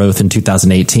at Under Oath in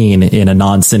 2018 in a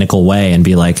non-cynical way and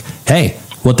be like, "Hey,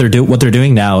 what they're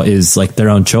doing now is like their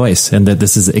own choice, and that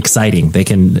this is exciting. They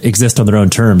can exist on their own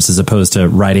terms, as opposed to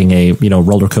riding a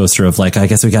roller coaster of like, I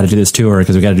guess we got to do this tour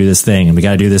because we got to do this thing, and we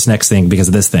got to do this next thing because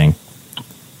of this thing."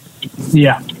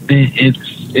 Yeah, it's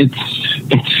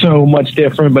so much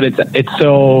different, but it's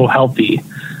so healthy.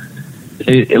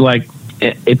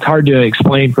 It's hard to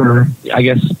explain for, I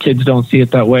guess kids don't see it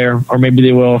that way, or maybe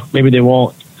they will, maybe they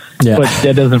won't. Yeah. But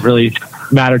that doesn't really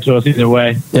matter to us either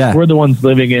way. Yeah. We're the ones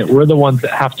living it. We're the ones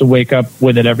that have to wake up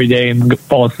with it every day and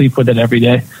fall asleep with it every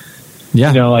day.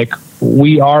 Yeah.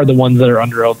 We are the ones that are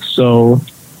under oath. So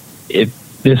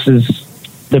if this is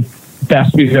the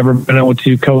best we've ever been able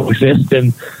to coexist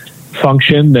and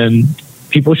function, then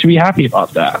people should be happy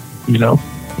about that,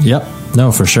 Yep.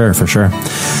 No, for sure.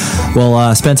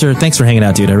 Well, Spencer, thanks for hanging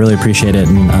out, dude. I really appreciate it.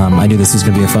 And I knew this was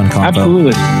going to be a fun combo.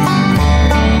 Absolutely.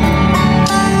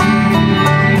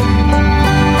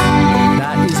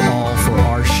 That is all for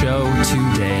our show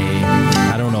today.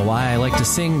 I don't know why I like to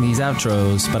sing these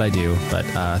outros, but I do. But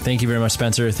thank you very much,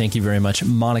 Spencer. Thank you very much,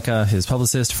 Monica, his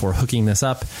publicist, for hooking this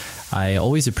up. I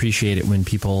always appreciate it when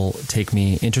people take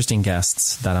me interesting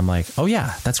guests that I'm like, oh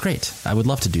yeah, that's great. I would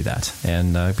love to do that.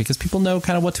 And because people know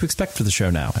kind of what to expect for the show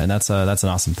now. And that's an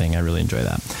awesome thing. I really enjoy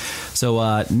that.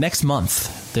 So next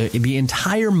month, the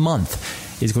entire month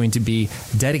is going to be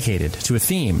dedicated to a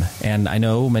theme. And I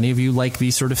know many of you like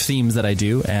these sort of themes that I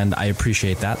do, and I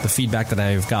appreciate that. The feedback that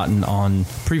I've gotten on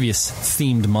previous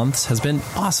themed months has been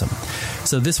awesome.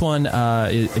 So this one,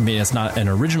 it's not an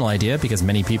original idea because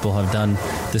many people have done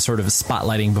this sort of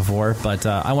spotlighting before, but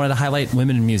I wanted to highlight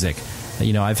women in music.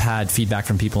 I've had feedback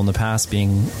from people in the past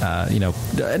being,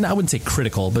 and I wouldn't say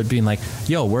critical, but being like,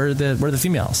 yo, where are the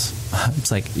females?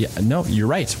 It's like, yeah, no, you're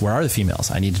right. Where are the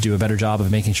females? I need to do a better job of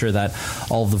making sure that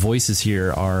all of the voices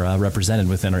here are represented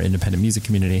within our independent music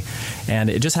community. And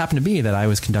it just happened to be that I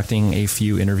was conducting a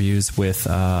few interviews with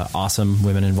awesome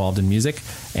women involved in music.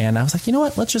 And I was like, you know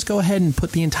what? Let's just go ahead and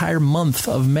put the entire month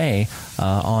of May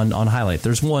on highlight.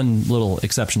 There's one little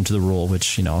exception to the rule,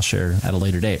 which, I'll share at a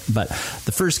later date. But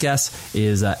the first guest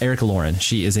is Erica Lauren.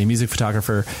 She is a music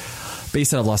photographer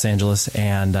based out of Los Angeles,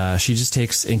 and she just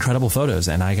takes incredible photos.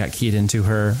 And I got keyed into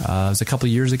her. It was a couple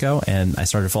of years ago, and I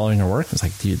started following her work. I was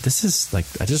like, dude, this is like,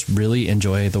 I just really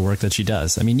enjoy the work that she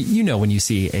does. I mean, when you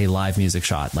see a live music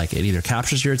shot, like it either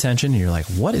captures your attention and you're like,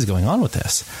 what is going on with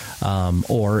this?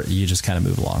 Or you just kind of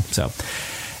move along. So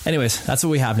anyways, that's what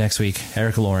we have next week.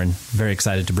 Erica Lauren, very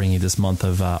excited to bring you this month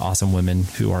of awesome women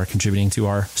who are contributing to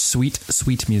our sweet,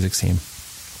 sweet music scene.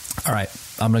 All right,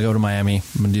 I'm going to go to Miami.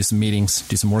 I'm going to do some meetings,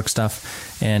 do some work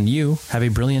stuff, and you have a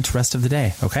brilliant rest of the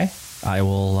day, okay? I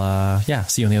will,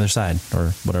 see you on the other side,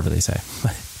 or whatever they say.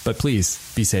 But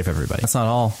please, be safe, everybody. That's not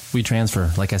all.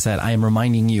 WeTransfer, like I said, I am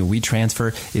reminding you,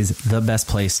 WeTransfer is the best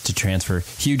place to transfer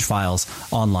huge files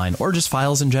online, or just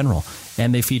files in general.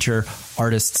 And they feature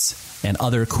artists and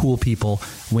other cool people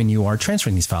when you are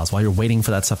transferring these files while you're waiting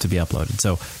for that stuff to be uploaded.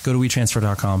 So go to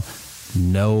WeTransfer.com.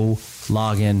 No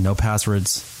login, no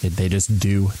passwords. They just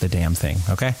do the damn thing.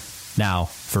 Okay? Now,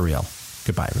 for real.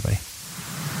 Goodbye, everybody.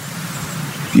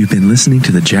 You've been listening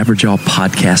to the Jabberjaw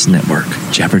Podcast Network.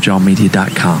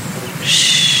 JabberjawMedia.com.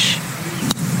 Shh.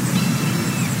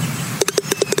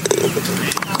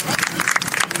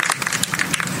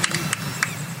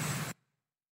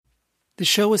 The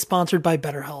show is sponsored by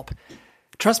BetterHelp.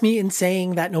 Trust me in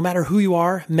saying that no matter who you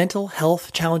are, mental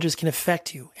health challenges can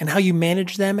affect you, and how you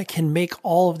manage them can make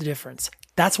all of the difference.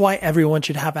 That's why everyone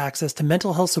should have access to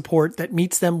mental health support that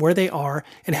meets them where they are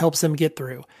and helps them get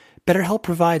through. BetterHelp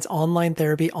provides online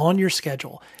therapy on your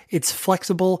schedule. It's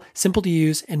flexible, simple to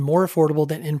use, and more affordable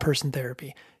than in-person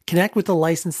therapy. Connect with a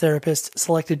licensed therapist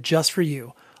selected just for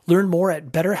you. Learn more at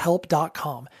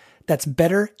betterhelp.com. That's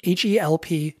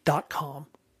betterhelp.com.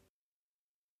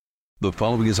 The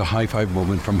following is a high five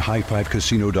moment from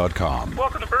highfivecasino.com.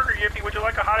 Welcome to Burger Yippee. Would you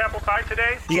like a hot apple pie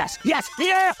today? Yes, yeah,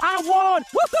 I won!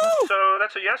 Woohoo! So that's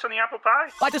that's a yes on the apple pie?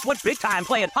 I just went big time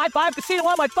playing High Five Casino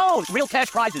on my phone. Real cash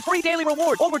prizes, free daily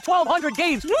rewards, over 1,200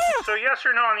 games. So yes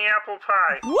or no on the apple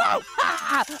pie? Whoa!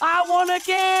 I won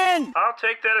again! I'll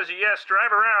take that as a yes.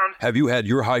 Drive around. Have you had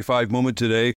your high five moment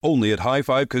today? Only at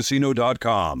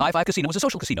highfivecasino.com. High Five Casino is a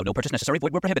social casino. No purchase necessary.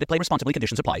 Void where prohibited. Play responsibly.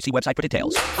 Conditions apply. See website for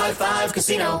details. High Five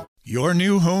Casino. Your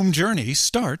new home journey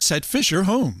starts at Fisher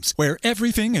Homes, where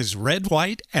everything is red,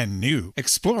 white, and new.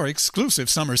 Explore exclusive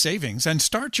summer savings and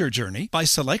start your journey by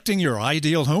selecting your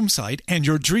ideal home site and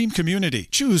your dream community.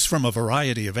 Choose from a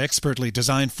variety of expertly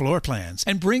designed floor plans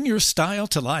and bring your style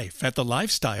to life at the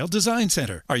Lifestyle Design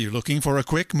Center. Are you looking for a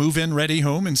quick move-in ready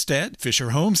home instead? Fisher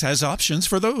Homes has options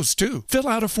for those too. Fill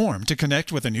out a form to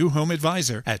connect with a new home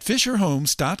advisor at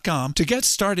fisherhomes.com to get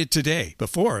started today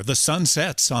before the sun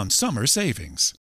sets on summer savings.